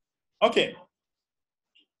 Okay,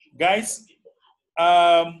 guys,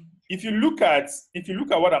 if you look at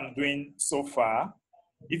what I'm doing so far,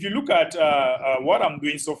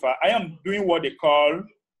 I am doing what they call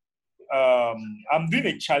I'm doing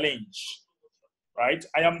a challenge, right?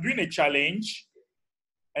 I am doing a challenge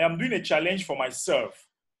for myself.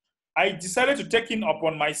 I decided to take it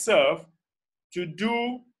upon myself to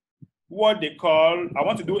do what they call, I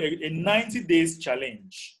want to do a 90 days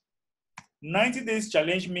challenge. 90 days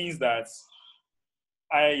challenge means that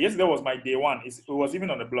yesterday was my day one. It was even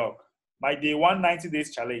on the blog. My day one 90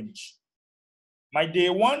 days challenge. My day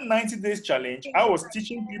one 90 days challenge, I was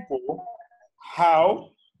teaching people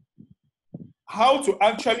how to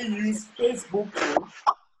actually use Facebook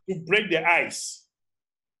to break the ice.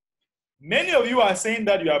 Many of you are saying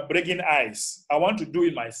that you are breaking ice. I want to do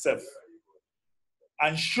it myself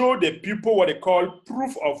and show the people what they call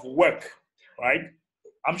proof of work, right?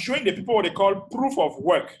 I'm showing the people what they call proof of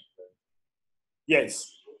work.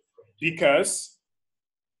 Yes, because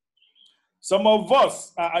some of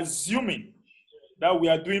us are assuming that we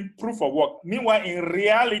are doing proof of work. Meanwhile, in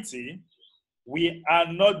reality, we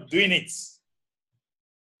are not doing it.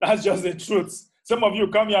 That's just the truth. Some of you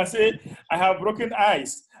come here and say, I have broken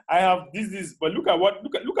ice. I have this, but look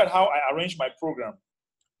at how I arrange my program.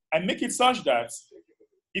 I make it such that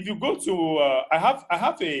if you go to, I have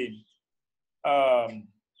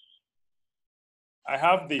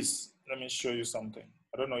this. Let me show you something.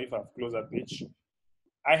 I don't know if I've closed that page.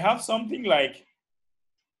 I have something like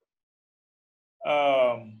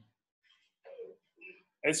a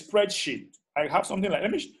spreadsheet. I have something like,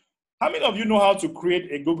 how many of you know how to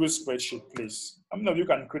create a Google spreadsheet, please? How many of you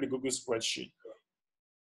can create a Google spreadsheet?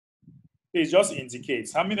 Please just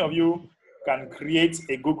indicate. How many of you can create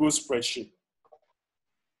a Google spreadsheet?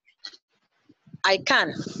 I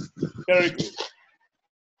can. Very good.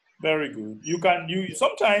 Very good.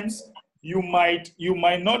 Sometimes you might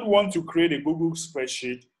not want to create a Google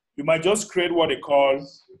spreadsheet. You might just create what they call,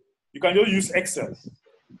 you can just use Excel.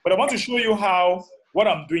 But I want to show you what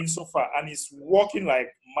I'm doing so far, and it's working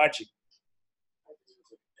like magic.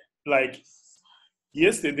 Like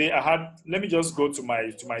yesterday, let me just go to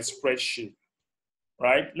my spreadsheet,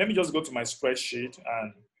 right? Let me just go to my spreadsheet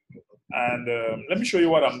and let me show you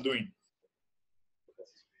what I'm doing.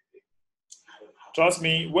 Trust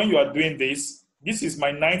me, when you are doing this is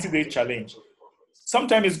my 90-day challenge.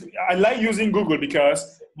 Sometimes I like using Google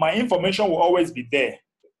because my information will always be there.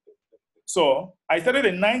 So I started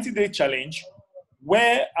a 90-day challenge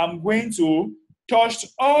where I'm going to touch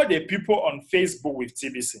all the people on Facebook with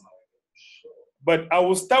TBC. But I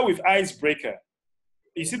will start with icebreaker.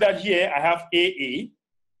 You see that here I have AA.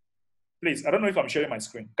 Please, I don't know if I'm sharing my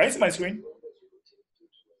screen. Can you see my screen?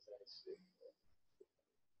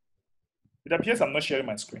 It appears I'm not sharing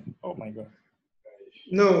my screen. Oh my God.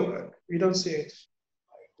 No, we don't see it.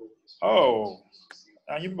 Oh,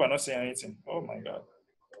 and you people are not saying anything. Oh my God.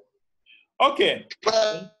 Okay.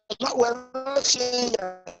 Yeah,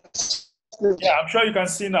 I'm sure you can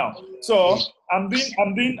see now. So I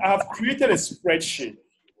have created a spreadsheet.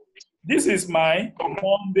 This is my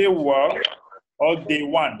Monday work, or day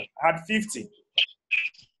 1. I had 50.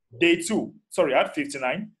 Day 2, sorry, I had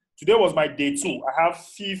 59. Today was my day 2. I have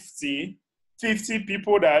 50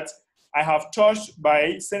 people that I have touched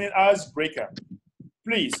by sending icebreaker.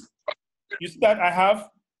 Please, you see that I have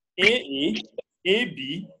AA,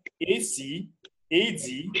 AB, AC, AD,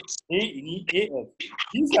 AE, AF.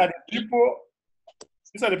 These are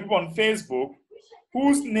the people on Facebook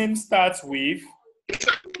whose name starts with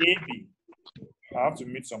AB. I have to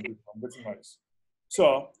meet some people. I'm getting noise.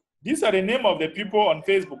 So these are the name of the people on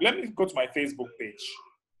Facebook. Let me go to my Facebook page.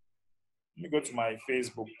 Let me go to my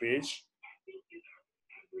Facebook page.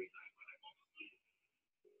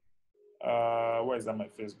 Where is that, my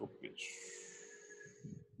Facebook page?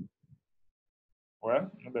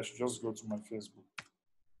 Well, maybe I should just go to my Facebook.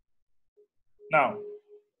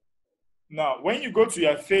 Now, when you go to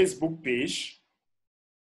your Facebook page,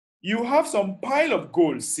 you have some pile of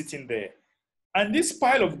gold sitting there. And this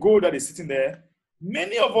pile of gold that is sitting there,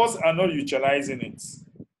 many of us are not utilizing it.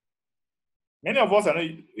 Many of us are not,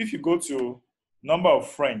 if you go to number of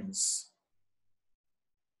friends,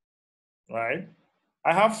 right?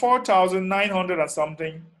 I have 4,900 and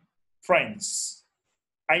something friends.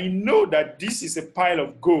 I know that this is a pile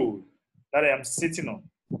of gold that I am sitting on,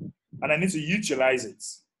 and I need to utilize it.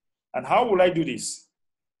 And how will I do this?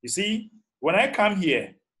 You see, when I come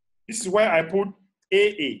here, this is where I put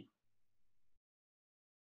AA,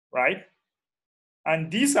 right? And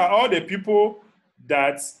these are all the people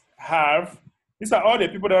that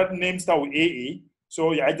name start with AA.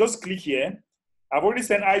 So yeah, I just click here. I've already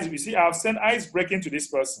sent you see, I've sent icebreaking to this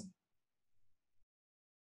person.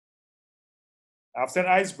 I've sent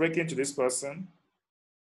icebreaking to this person.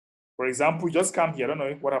 For example, just come here. I don't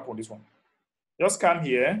know what happened on this one. Just come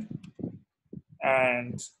here,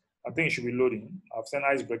 and I think it should be loading. I've sent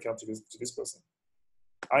icebreaker to this person.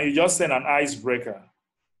 And you just send an icebreaker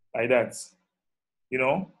like that. You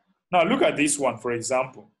know? Now look at this one, for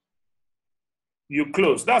example. You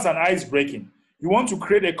close. That's an ice breaking. You want to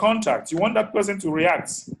create a contact. You want that person to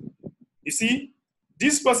react. You see,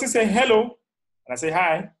 this person say hello, and I say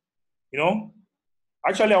hi. You know,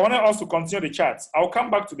 actually, I wanted us to continue the chat. I'll come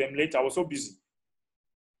back to them later. I was so busy.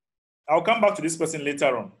 I'll come back to this person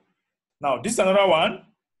later on. Now, this is another one.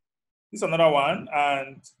 This is another one,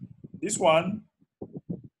 and this one,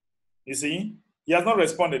 you see, he has not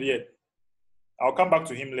responded yet. I'll come back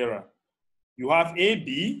to him later. You have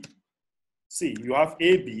AB. See, you have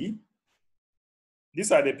AB.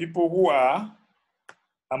 These are the people who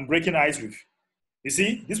I'm breaking ice with. You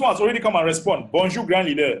see, this one has already come and respond. Bonjour, grand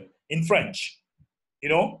leader, in French. You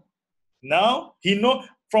know, now he know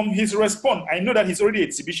from his response, I know that he's already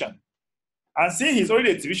exhibition. And seeing he's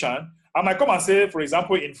already exhibition, I might come and say, for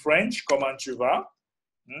example, in French, comment tu vas?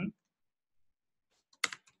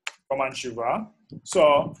 Comment tu vas?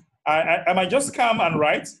 So I might just come and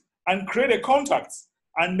write and create a contact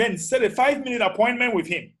and then set a 5-minute appointment with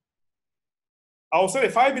him. I'll set a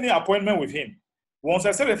 5-minute appointment with him. Once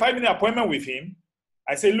I set a 5-minute appointment with him,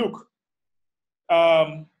 I say, look,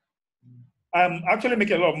 I'm actually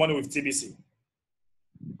making a lot of money with TBC,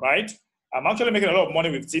 right? I'm actually making a lot of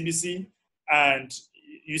money with TBC, and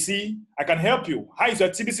you see, I can help you. How is your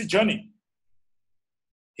TBC journey?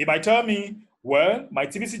 He might tell me, well, my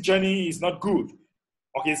TBC journey is not good.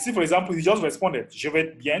 Okay, see, for example, he just responded, je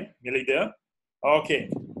vais bien, mes leaders. Okay.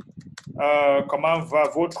 Comment va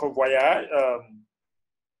votre voyage?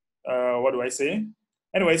 What do I say?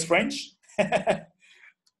 Anyway, it's French. I'm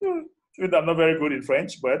not very good in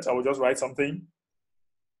French, but I will just write something.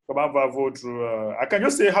 Comment va votre... I can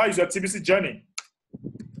just say, how is your TBC journey?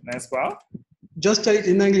 N'est-ce pas? Just tell it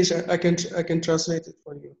in English. I can translate it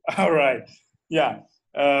for you. All right. Yeah.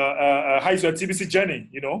 How is your TBC journey?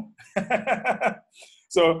 You know.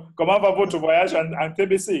 So, comment va votre voyage en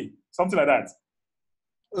TBC? Something like that.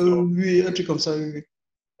 Oui, un truc comme ça. Oui.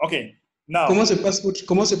 Okay. Now. Comment se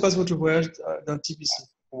passe votre voyage dans TBC?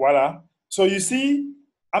 Voilà. So you see,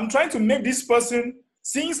 I'm trying to make this person,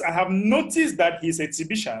 since I have noticed that he's a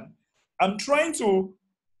TBCian, I'm trying to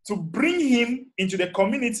bring him into the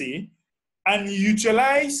community and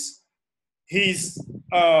utilize his,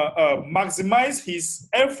 maximize his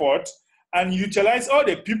effort and utilize all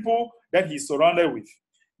the people that he's surrounded with.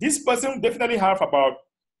 This person definitely have about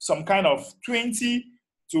some kind of 20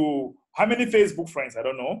 to how many Facebook friends, I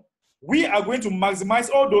don't know. We are going to maximize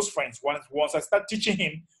all those friends once I start teaching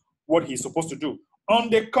him what he's supposed to do, on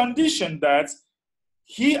the condition that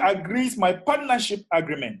he agrees my partnership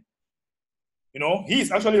agreement. You know, he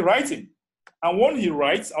is actually writing. And when he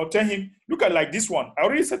writes, I'll tell him, look at like this one. I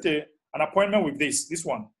already set an appointment with this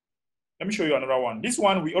one. Let me show you another one. This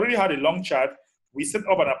one, we already had a long chat. We set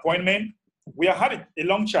up an appointment. We had a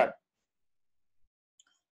long chat.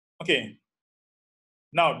 Okay.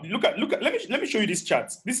 Now, look at, let me show you this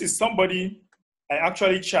chat. This is somebody I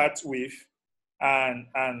actually chat with, and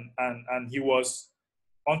he was,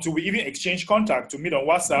 until we even exchange contact to meet on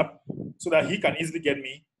WhatsApp so that he can easily get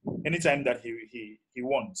me anytime that he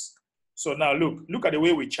wants. So now look at the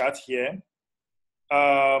way we chat here.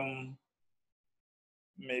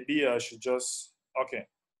 Maybe I should just, okay.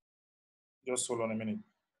 Just hold on a minute.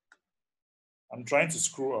 I'm trying to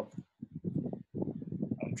screw up.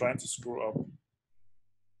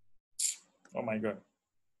 Oh my God.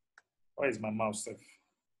 Where is my mouse stuff?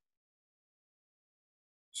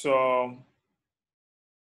 So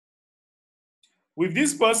with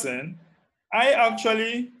this person, I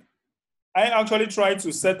actually tried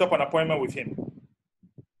to set up an appointment with him.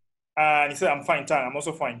 And he said, I'm fine, Tan. I'm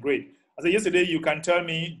also fine. Great. I said, yesterday you can tell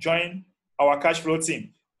me, join our cash flow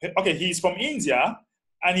team. Okay, he's from India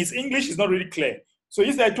and his English is not really clear. So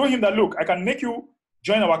yesterday I told him that, look, I can make you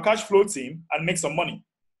join our cash flow team and make some money.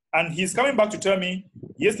 And he's coming back to tell me,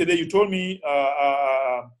 yesterday you told me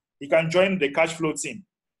he can join the cash flow team.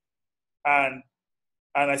 And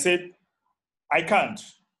I said, I can't.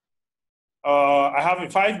 I have a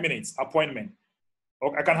 5 minutes appointment.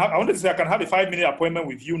 Okay, I wanted to say I can have a 5-minute appointment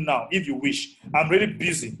with you now if you wish. I'm really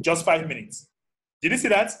busy, just 5 minutes. Did you see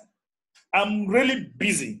that? I'm really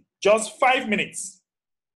busy, just 5 minutes.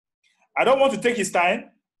 I don't want to take his time,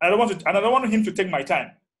 and I don't want him to take my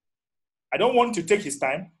time. I don't want to take his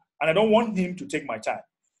time, and I don't want him to take my time.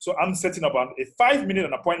 So I'm setting up a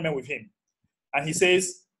 5-minute appointment with him. And he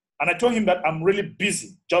says, and I told him that I'm really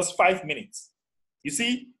busy, just 5 minutes. You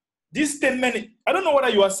see, this statement, I don't know whether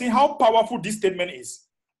you are seeing how powerful this statement is.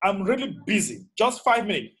 I'm really busy, just 5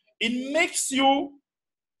 minutes. It makes you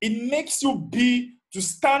be to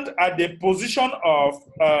stand at the position of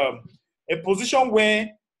a position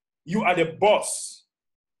where you are the boss,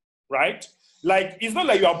 right? Like, it's not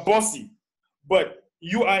like you are bossy, but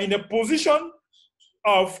you are in a position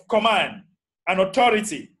of command and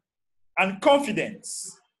authority and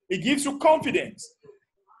confidence. It gives you confidence.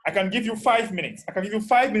 I can give you 5 minutes. I can give you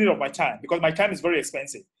 5 minutes of my time because my time is very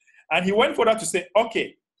expensive. And he went further to say,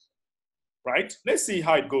 okay, right? Let's see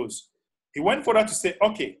how it goes. He went further to say,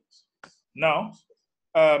 okay, now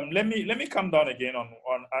let me come down again on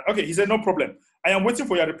okay, he said, no problem. I am waiting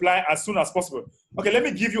for your reply as soon as possible. Okay, let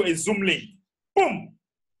me give you a Zoom link. Boom.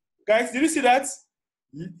 Guys, did you see that?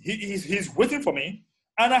 He's waiting for me.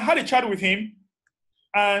 And I had a chat with him.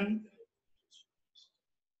 And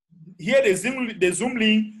here the Zoom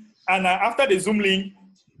link, and after the Zoom link,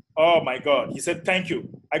 oh my God, he said, thank you.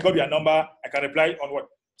 I got your number. I can reply on what?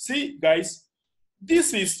 See, guys,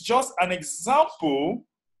 this is just an example.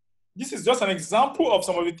 This is just an example of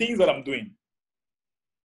some of the things that I'm doing.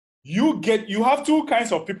 You have two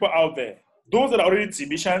kinds of people out there. those that are already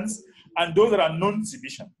Tbicians and those that are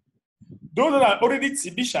non-Tbician. Those that are already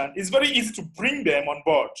Tbician, it's very easy to bring them on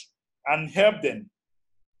board and help them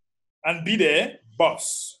and be their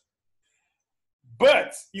boss.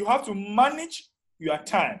 But you have to manage your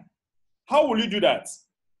time. How will you do that?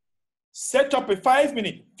 Set up a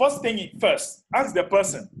 5-minute. First thing first, ask the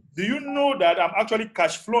person, do you know that I'm actually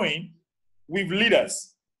cash flowing with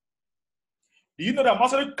leaders? Do you know that I'm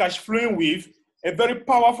actually cash flowing with a very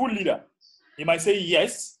powerful leader? He might say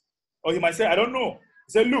yes, or he might say, I don't know.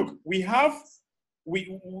 Say, look, we have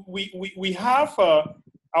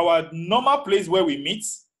our normal place where we meet,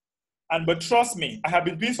 but trust me, I have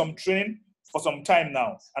been doing some training for some time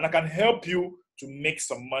now, and I can help you to make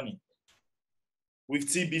some money with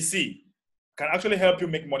TBC. Can actually help you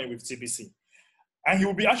make money with TBC. And he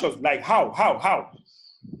will be anxious, like, how?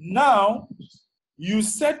 Now, you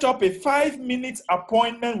set up a 5-minute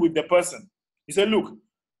appointment with the person. You say, look,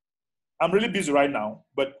 I'm really busy right now,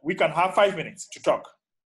 but we can have 5 minutes to talk.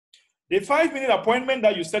 The 5-minute appointment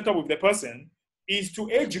that you set up with the person is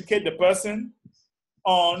to educate the person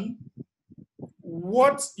on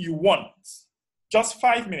what you want. Just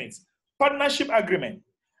 5 minutes. Partnership agreement.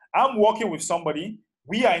 I'm working with somebody.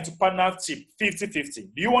 We are into partnership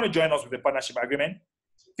 50-50. Do you want to join us with the partnership agreement?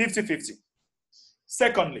 50-50.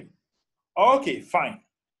 Secondly, okay, fine.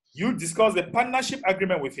 You discuss the partnership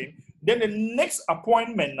agreement with him. Then the next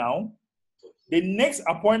appointment now,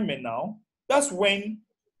 that's when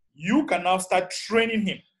you can now start training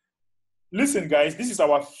him. Listen, guys, this is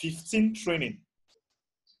our 15th training.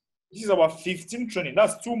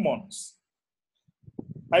 That's 2 months.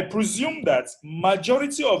 I presume that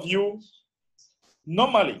majority of you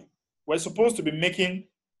normally we're supposed to be making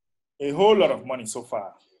a whole lot of money so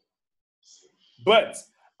far. But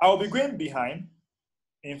I'll be going behind,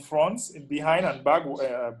 in front, behind and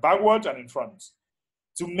backward and in front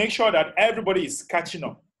to make sure that everybody is catching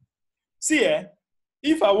up. See,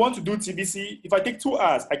 if I want to do TBC, if I take 2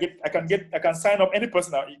 hours, I can sign up any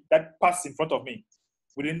person that passes in front of me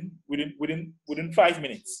within 5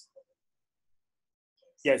 minutes.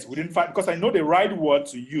 Yes, within 5, because I know the right word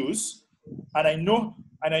to use, and I know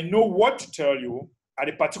what to tell you at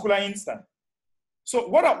a particular instant. So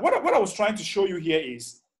what I was trying to show you here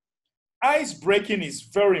is ice breaking is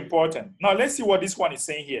very important. Now let's see what this one is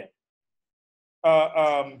saying here.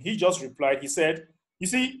 He just replied. He said, you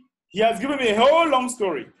see, he has given me a whole long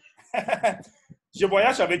story. Je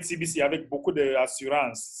voyage avec TBC avec beaucoup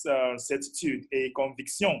d'assurance, certitude et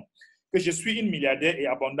conviction que je suis une milliardaire et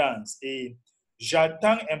abondance. Et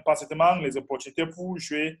j'attends impatiemment les opportunités pour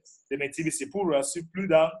jouer de mes TBC, pour réussir plus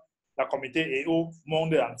dans la communauté et au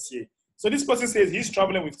monde entier. So this person says he's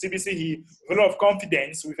traveling with TBC, with a lot of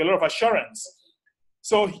confidence, with a lot of assurance.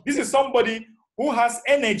 So this is somebody who has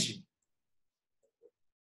energy.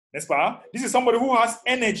 N'est-ce pas? This is somebody who has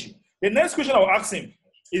energy. The next question I'll ask him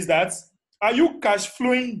is that, are you cash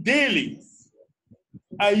flowing daily?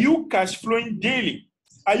 Are you cash flowing daily?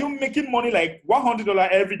 Are you making money like $100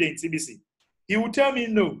 every day in TBC? He will tell me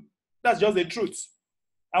no. That's just the truth.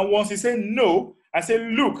 And once he said no, I say,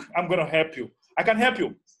 look, I'm going to help you. I can help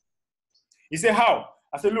you. He said, how?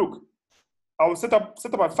 I said, look, I will set up a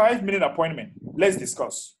 5-minute appointment. Let's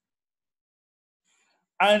discuss.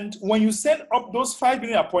 And when you set up those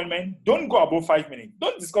 5-minute appointments, don't go above 5 minutes.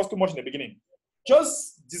 Don't discuss too much in the beginning.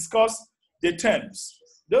 Just discuss the terms.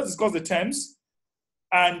 Just discuss the terms.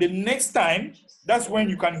 And the next time, that's when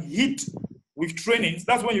you can hit with trainings.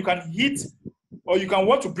 That's when you can hit, or you can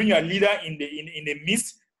want to bring your leader in the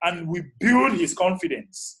midst, and we build his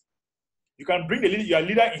confidence. You can bring your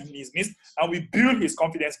leader in his midst, and we build his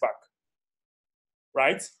confidence back.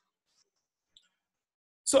 Right?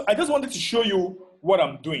 So I just wanted to show you what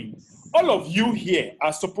I'm doing. All of you here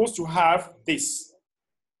are supposed to have this.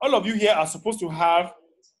 All of you here are supposed to have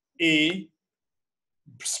a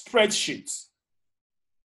spreadsheet.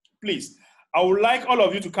 Please, I would like all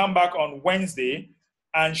of you to come back on Wednesday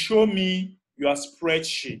and show me your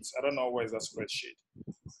spreadsheet. I don't know where is that spreadsheet.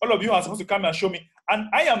 All of you are supposed to come and show me. And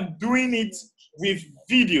I am doing it with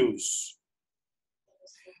videos.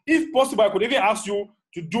 If possible, I could even ask you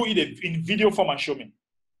to do it in video form and show me.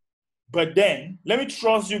 But then, let me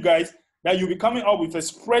trust you guys that you'll be coming up with a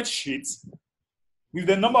spreadsheet with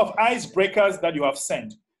the number of icebreakers that you have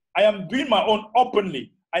sent. I am doing my own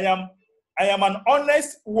openly. I am an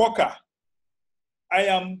honest worker. I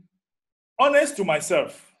am honest to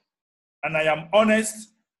myself. And I am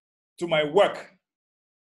honest to my work.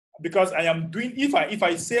 Because I am doing, if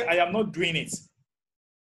I say I am not doing it,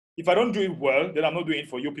 if I don't do it well, then I'm not doing it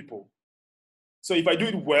for you people. So if I do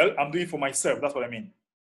it well, I'm doing it for myself. That's what I mean.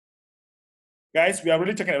 Guys, we are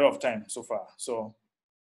really taking a lot of time so far. So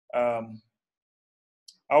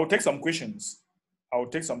I will take some questions. I will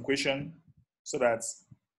take some questions so that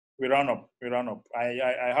we round up. We round up.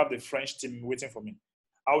 I have the French team waiting for me.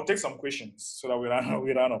 I will take some questions so that we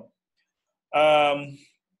round up.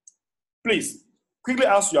 Please, quickly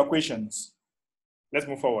ask your questions. Let's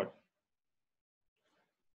move forward.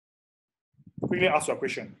 Quickly ask your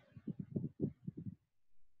question.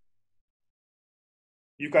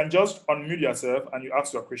 You can just unmute yourself and you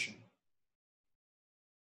ask your question.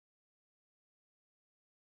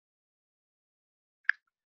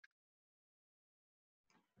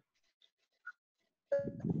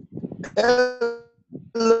 Hello,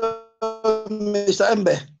 Mr.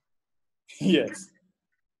 Embe. Yes.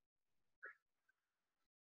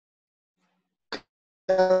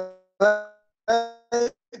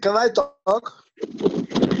 Can I talk?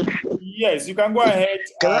 Yes, you can go ahead.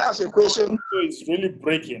 Can I ask a question? So it's really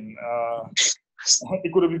breaking.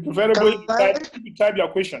 It could be preferable if you type your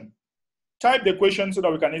question. Type the question so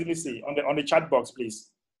that we can easily see on the chat box,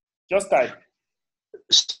 please. Just type.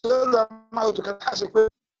 So can I ask a question?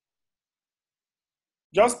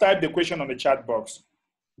 Just type the question on the chat box.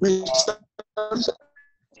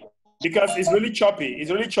 Because it's really choppy.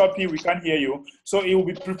 It's really choppy. We can't hear you. So it will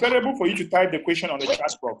be preferable for you to type the question on the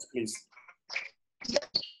chat box, please.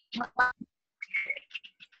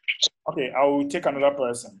 Okay, I will take another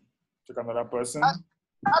person. Take another person. I'm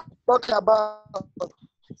talking about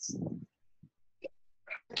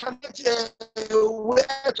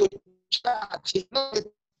where to chat.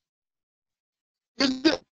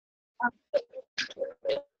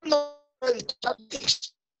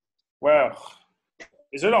 Well,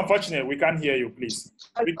 it's really unfortunate. We can't hear you, please.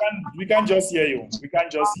 We can't just hear you. We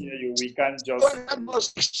can't just hear you. We can't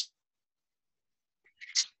just.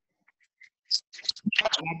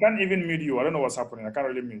 I can't even mute you. I don't know what's happening. I can't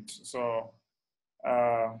really mute. So,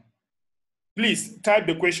 please type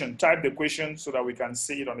the question. Type the question so that we can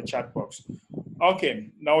see it on the chat box.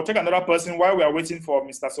 Okay. Now we'll take another person while we are waiting for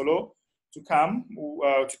Mr. Solo to come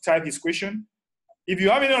to type his question. If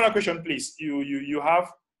you have any other question, please, you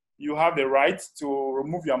have the right to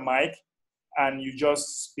remove your mic and you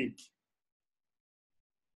just speak.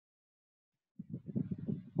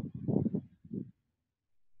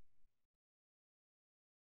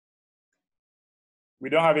 We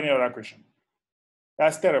don't have any other question.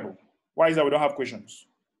 That's terrible. Why is that we don't have questions?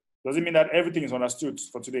 Does it mean that everything is understood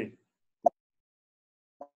for today?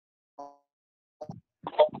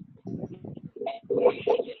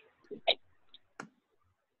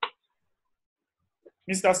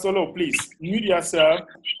 Mr. Solo, please mute yourself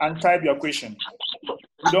and type your question.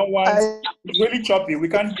 We don't want, it's really choppy. We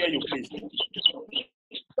can't hear you, please.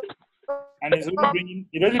 And it's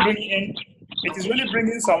really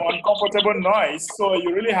bringing some uncomfortable noise. So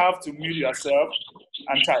you really have to mute yourself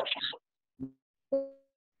and type.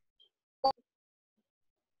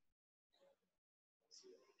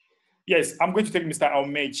 Yes, I'm going to take Mr.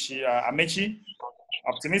 Amechi,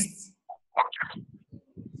 optimist.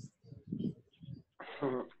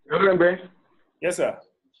 Yes, sir.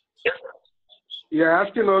 You're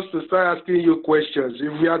asking us to start asking you questions.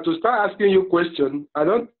 If we are to start asking you questions, I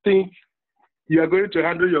don't think you are going to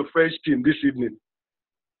handle your French team this evening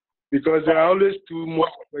because there are always too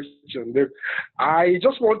much questions. I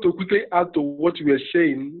just want to quickly add to what you were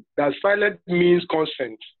saying that silent means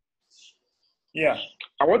consent. Yeah.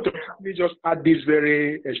 I want to just add this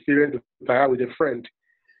very experience I had with a friend.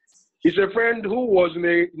 It's a friend who was in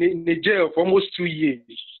a jail for almost 2 years.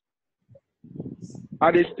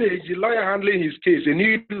 At a stage, the lawyer handling his case, a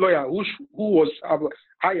new lawyer who was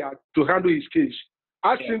hired to handle his case,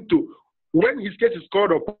 asked him to, when his case is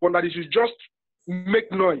called upon, that he should just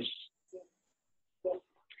make noise.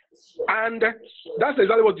 And that's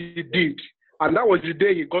exactly what he did. And that was the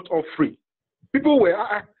day he got off free. People were,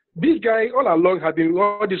 this guy all along had been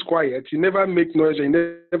all this quiet. He never make noise. He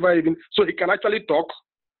never even, so he can actually talk.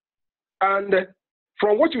 And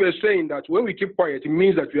from what you were saying, that when we keep quiet, it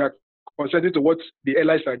means that we are consenting to what the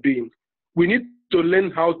allies are doing. We need to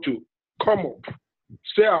learn how to come up,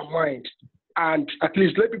 say our mind, and at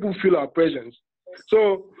least let people feel our presence.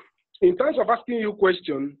 So in terms of asking you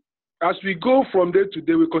questions, as we go from day to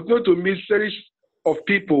day, we continue to meet series of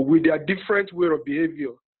people with their different way of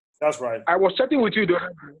behavior. That's right. I was chatting with you the other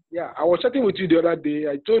day. Yeah, I was chatting with you the other day.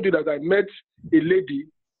 I told you that I met a lady.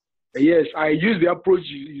 Yes, I used the approach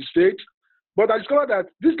you said, but I discovered that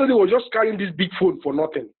this lady was just carrying this big phone for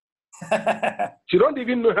nothing. She don't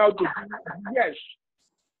even know how to. Yes,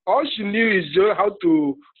 all she knew is just how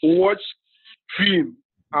to watch film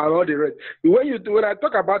and all the rest. When I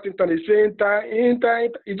talk about internet, say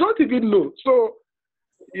internet, you don't even know. So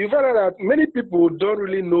you find out that many people don't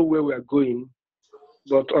really know where we are going.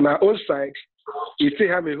 But on our own side, he still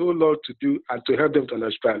have a whole lot to do and to help them to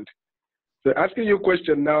understand. So asking you a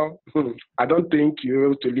question now, I don't think you're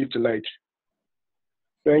able to leave tonight.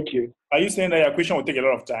 Thank you. Are you saying that your question will take a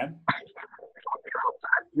lot of time?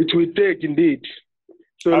 It will take indeed.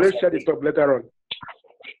 So let's set it up later on.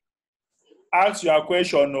 Ask your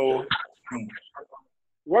question. No.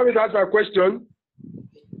 Want me to ask my question?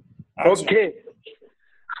 Okay.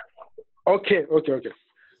 Okay.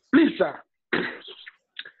 Please, sir.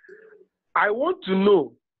 I want to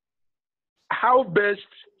know how best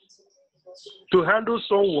to handle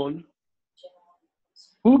someone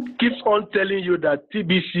who keeps on telling you that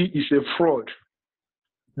TBC is a fraud,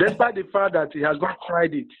 despite the fact that he has not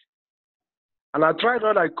tried it. And I tried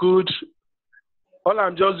what I could. All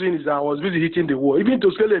I'm just doing is I was busy hitting the wall. Even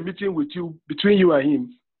to schedule a meeting with you, between you and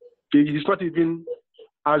him, he's not even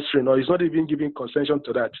answering, or he's not even giving concession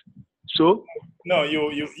to that. So? No,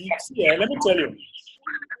 you see, let me tell you.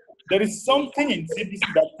 There is something in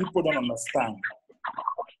TBC that people don't understand.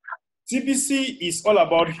 TBC is all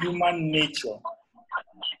about human nature.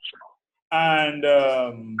 And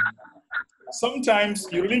sometimes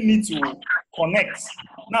you really need to connect.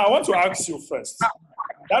 Now, I want to ask you first.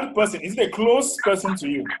 That person, is it a close person to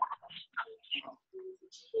you?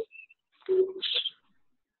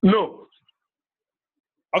 No.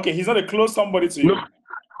 Okay, he's not a close somebody to you. No.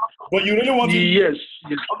 But you really want to... Yes.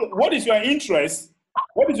 Okay, what is your interest?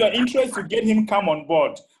 What is your interest to get him come on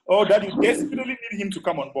board? Or that you desperately need him to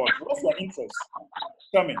come on board? What's your interest?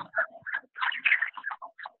 Tell me.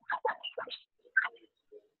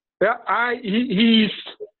 Yeah, he's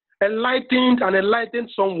enlightened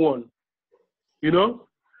someone, you know.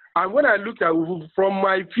 And when I looked at, from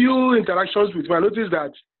my few interactions with him, I noticed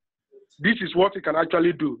that this is what he can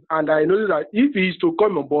actually do. And I noticed that if he is to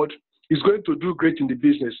come on board, he's going to do great in the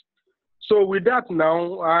business. So with that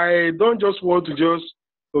now, I don't just want to just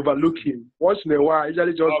overlook him. Once in a while, I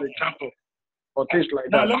usually just a chapter or things like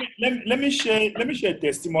now, that. Let me share a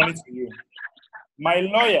testimony to you. My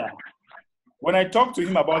lawyer, when I talked to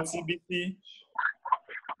him about TBC,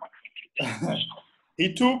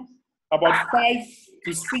 he took about 5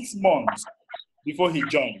 to 6 months before he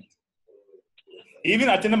joined. He even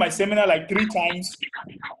attended my seminar like 3 times.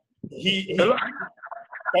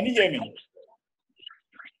 Can you hear me?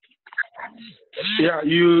 Yeah,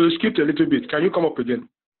 you skipped a little bit. Can you come up again?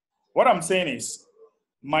 What I'm saying is,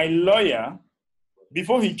 my lawyer,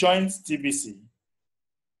 before he joined TBC,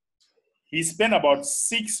 he spent about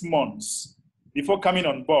 6 months before coming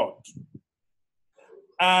on board.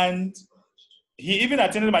 And he even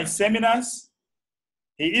attended my seminars.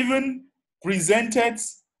 He even presented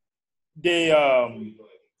the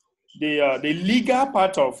legal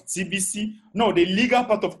part of TBC, no, the legal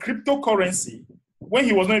part of cryptocurrency when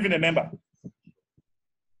he was not even a member.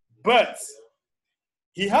 But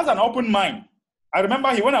he has an open mind. I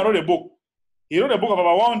remember he went and wrote a book. He wrote a book of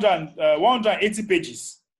about 180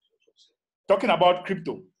 pages talking about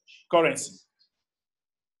cryptocurrency.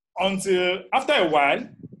 Until after a while,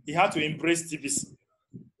 he had to embrace TBC.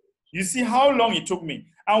 You see how long it took me.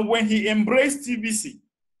 And when he embraced TBC,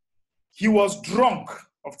 he was drunk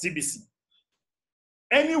of TBC.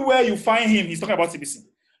 Anywhere you find him, he's talking about TBC.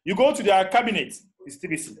 You go to their cabinet, it's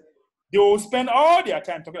TBC. They will spend all their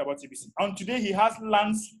time talking about TBC. And today he has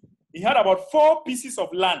lands. He had about 4 pieces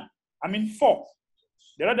of land. I mean 4.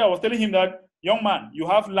 The other day I was telling him that, young man, you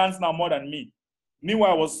have lands now more than me.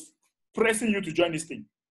 Meanwhile, I was pressing you to join this thing.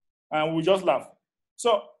 And we just laugh.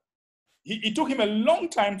 So it took him a long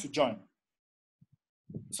time to join.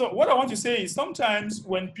 So what I want to say is sometimes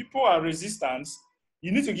when people are resistant,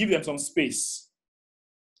 you need to give them some space.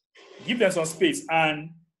 Give them some space.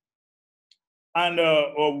 And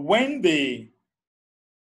when they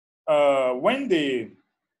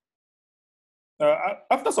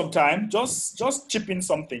after some time, just chip in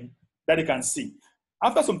something that they can see.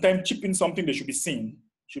 After some time, chip in something they should be seen.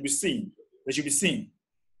 They should be seen.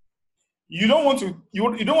 You don't want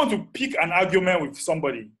to pick an argument with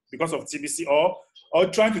somebody because of TBC or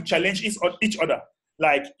trying to challenge each other.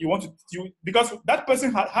 Like because that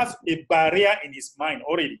person has a barrier in his mind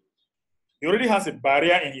already. He already has a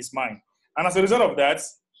barrier in his mind, and as a result of that,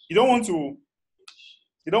 you don't want to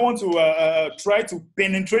try to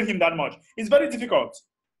penetrate him that much. It's very difficult.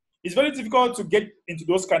 It's very difficult to get into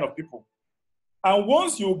those kind of people. And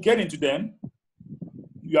once you get into them,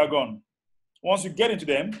 you are gone. Once you get into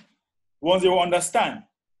them, once they will understand,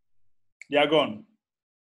 they are gone.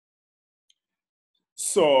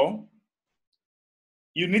 So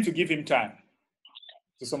you need to give him time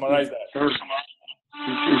to summarize that. It's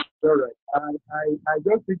all right. I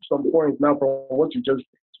just picked some points now from what you just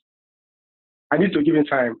said. I need to give him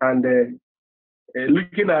time. And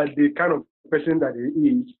looking at the kind of person that he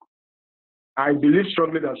is, I believe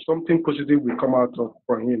strongly that something positive will come out of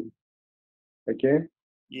from him. Okay.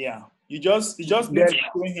 Yeah. You just need to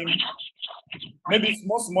show him maybe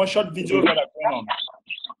small short videos that are going on.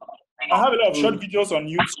 I have a lot of short videos on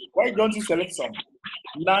YouTube. Why don't you select some?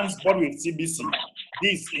 Lance Board with TBC.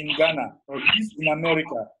 This in Ghana. This in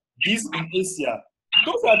America. This in Asia.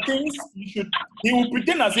 Those are things you should. He will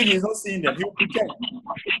pretend as if he's not seeing them. He will pretend.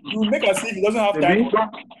 He will make as if he doesn't have time.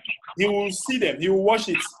 He will see them. He will watch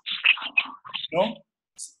it. You know?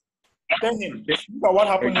 Tell him, look at what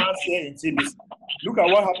happened last year in TBC. Look at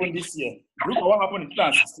what happened this year. Look at what happened in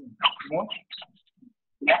 2016. You know?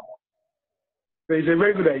 It's a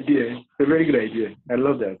very good idea. It's a very good idea. I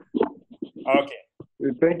love that. Okay.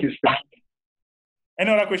 Thank you, sir.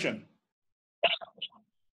 Any other question?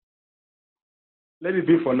 Let it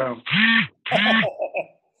be for now.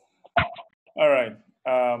 All right.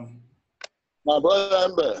 My brother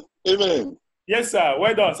Amber, evening. Yes, sir.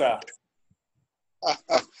 Well done, sir.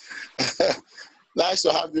 Nice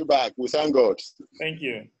to have you back. We thank God. Thank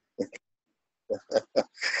you.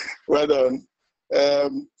 Well done.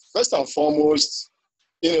 First and foremost,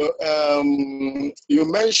 you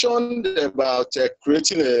mentioned about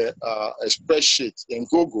creating a spreadsheet in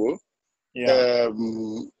Google. Yeah.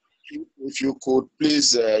 If you could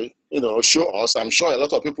please, show us. I'm sure a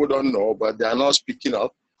lot of people don't know, but they are not speaking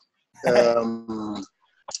up.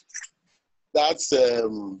 That's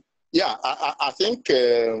yeah. I think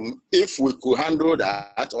if we could handle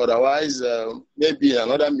that, otherwise maybe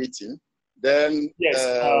another meeting. Then yes,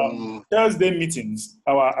 Thursday meetings.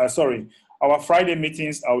 Our Friday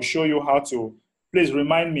meetings. I'll show you how to. Please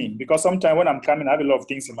remind me, because sometimes when I'm coming, I have a lot of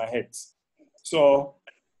things in my head. So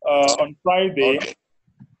on Friday. Okay.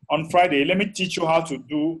 On Friday, let me teach you how to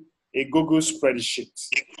do a Google spreadsheet.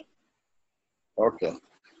 Okay.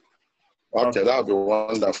 Okay, that would be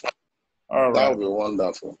wonderful. All right. That would be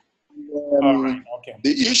wonderful. All right. Okay.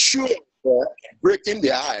 The issue of breaking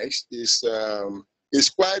the ice is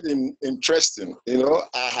quite interesting. You know,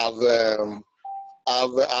 I've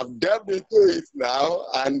delved into it now,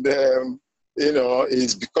 and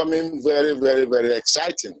it's becoming very, very, very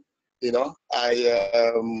exciting. You know,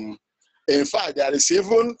 in fact, there is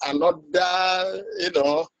even another,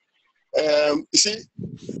 you see,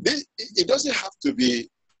 it doesn't have to be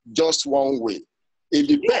just one way. It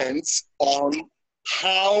depends on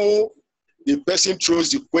how the person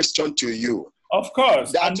throws the question to you. Of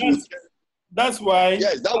course. That's why.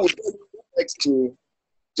 Yes, that would be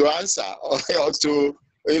to answer or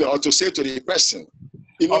to say to the person.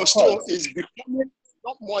 So it's becoming a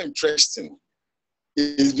lot more interesting.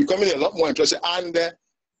 It's becoming a lot more interesting. And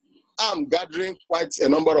I'm gathering quite a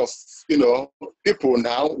number of, people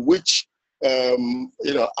now, which, I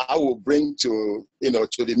will bring to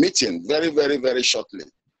the meeting very, very, very shortly.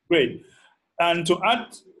 Great. And to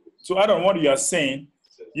add on what you are saying,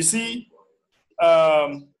 you see,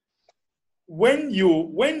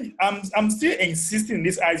 when I'm still insisting in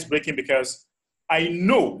this ice breaking because I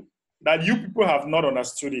know that you people have not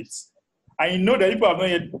understood it. I know that people have not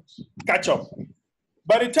yet catch up.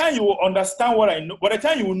 By the time you will understand what I know, by the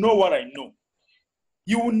time you will know what I know,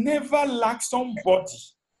 you will never lack somebody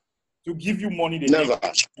to give you money. Never.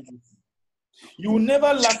 You will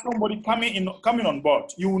never lack somebody coming on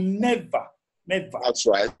board. You will never. That's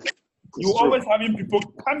right. You always having people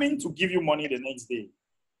coming to give you money the next day.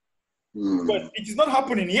 But it is not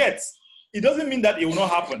happening yet. It doesn't mean that it will not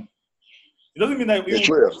happen. It doesn't mean that it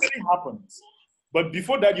will really happen. But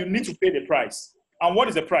before that, you need to pay the price. And what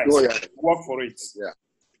is the price? Oh, yeah. Work for it. Yeah.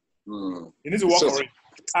 You need to work for it.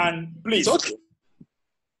 And please,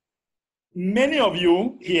 many of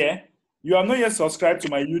you here, you have not yet subscribed to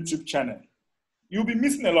my YouTube channel. You'll be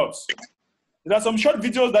missing a lot. There are some short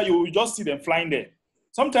videos that you will just see them flying there.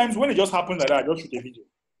 Sometimes when it just happens like that, I just shoot a video.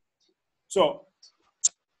 So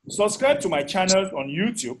subscribe to my channel on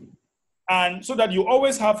YouTube, and so that you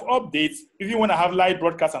always have updates if you want to have live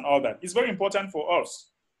broadcasts and all that. It's very important for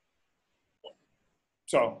us.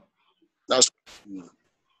 So that's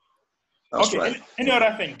okay. Right. Any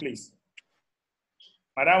other thing, please?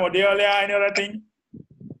 Madam Odeolia, any other thing?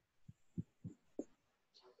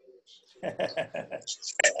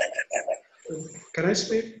 Can I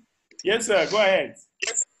speak? Yes, sir. Go ahead.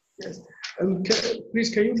 Yes. Please,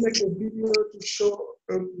 can you make a video to show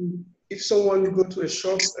if someone go to a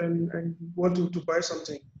shop and want to buy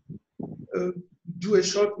something? Do a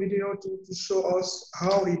short video to show us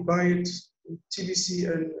how he buy it in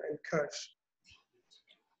TBC and cash.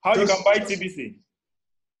 How you can buy TBC?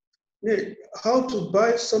 Yeah, how to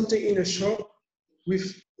buy something in a shop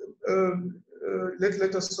with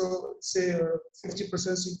let us say 50%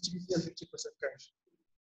 TBC and 50% cash.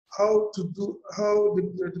 how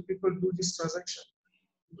the people do this transaction.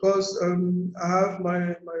 Because I have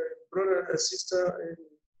my brother and sister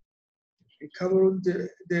in Cameroon,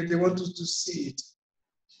 they want to see it.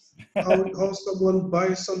 How someone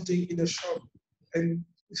buys something in a shop and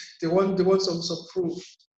they want some proof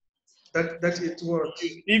that it works.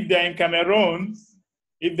 If they're in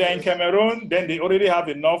Cameroon, then they already have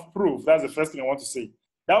enough proof. That's the first thing I want to say.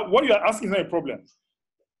 That what you are asking is not a problem.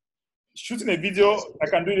 Shooting a video, I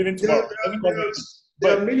can do it even tomorrow.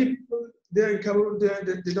 There are many people there in Cameroon.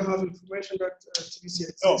 They don't have information that TBC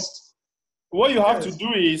exists. No. What you have to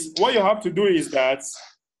do is that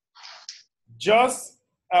just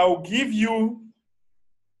I'll give you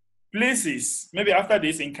places. Maybe after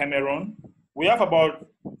this in Cameroon, we have about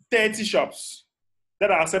 30 shops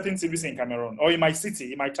that are accepting TBC in Cameroon or in my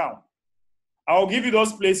city, in my town. I'll give you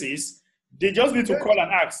those places. They just need to call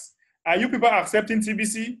and ask, are you people accepting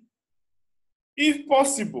TBC? If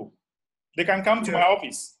possible, they can come to my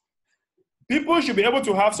office. People should be able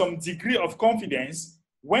to have some degree of confidence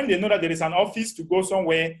when they know that there is an office to go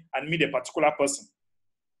somewhere and meet a particular person.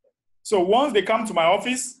 So once they come to my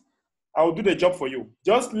office, I will do the job for you.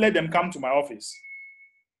 Just let them come to my office.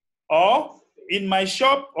 Or in my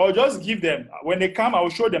shop, or just give them, when they come, I will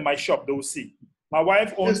show them my shop, they will see. My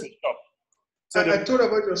wife owns the shop. So I thought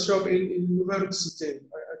about your shop in Nouvelle Cité.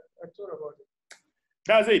 I thought about it.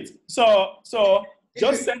 That's it. So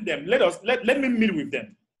just send them. Let me meet with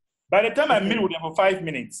them. By the time I meet with them for 5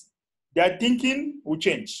 minutes, their thinking will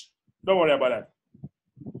change. Don't worry about that.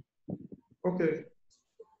 Okay.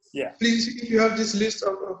 Yeah. Please, if you have this list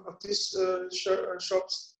of these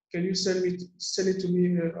shops, can you send it to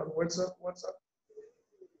me on WhatsApp?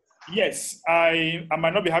 Yes, I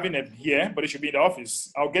might not be having it here, but it should be in the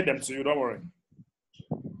office. I'll get them to you. Don't worry.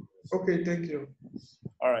 Okay, thank you.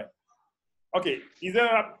 All right. Okay, is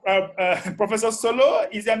there Professor Solo?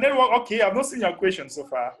 Is your network okay? I've not seen your question so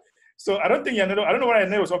far. So I don't think your network, I don't know whether your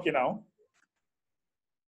network is okay now.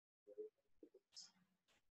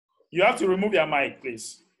 You have to remove your mic,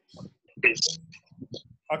 please.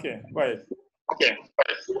 Okay, go ahead. Okay.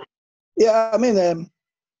 Yeah, I mean,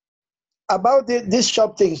 about these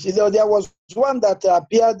shop things, you know, there was one that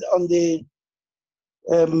appeared on the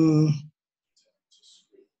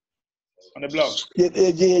on the blog.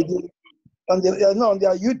 On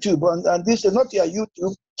their YouTube, and this is not your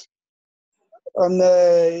YouTube, on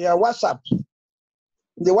your WhatsApp,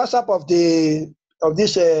 the WhatsApp of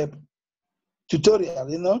this tutorial,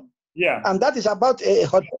 you know. Yeah. And that is about a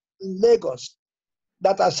hotel in Lagos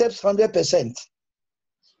that accepts 100%.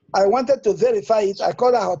 I wanted to verify it. I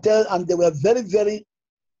called a hotel, and they were very, very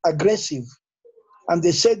aggressive, and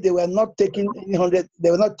they said they were not taking any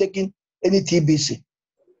They were not taking any TBC.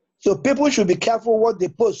 So people should be careful what they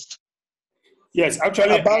post. Yes,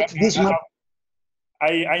 actually, about this matter.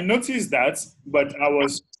 I noticed that, but that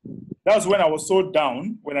was when I was so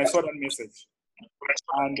down when I saw that message.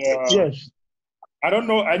 And yes, I don't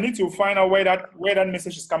know. I need to find out where that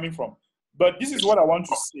message is coming from. But this is what I want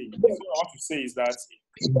to say. This is what I want to say is that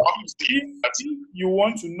if you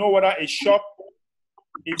want to know whether a shop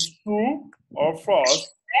is true or false,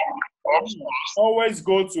 always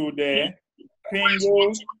go to the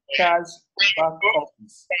Kringle Cash back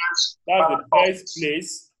office. That's the best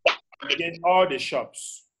place to get all the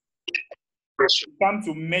shops. Come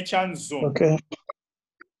to Merchant Zone. Okay.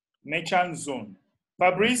 Merchant Zone.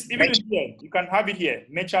 Fabrice, even here, you can have it here.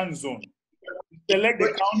 Merchant Zone. Select the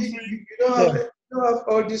country. You don't have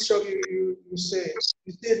all these shops you say.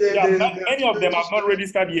 You say that many of them have not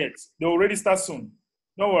registered yet. They will register soon.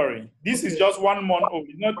 Don't worry. This is just 1 month old.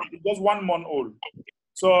 It's just 1 month old.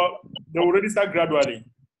 So they will register gradually.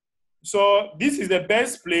 So this is the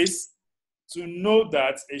best place to know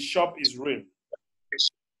that a shop is real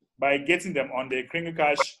by getting them on the Kringle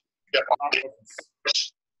Cash office.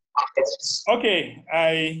 Okay,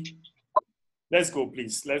 let's go,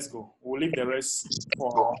 please. Let's go. We'll leave the rest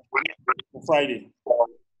for Friday.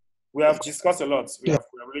 We have discussed a lot. We have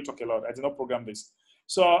really talked a lot. I did not program this.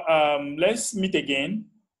 So let's meet again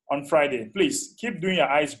on Friday. Please keep doing your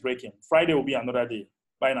ice breaking. Friday will be another day.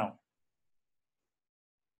 Bye now.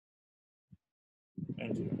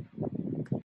 Thank you.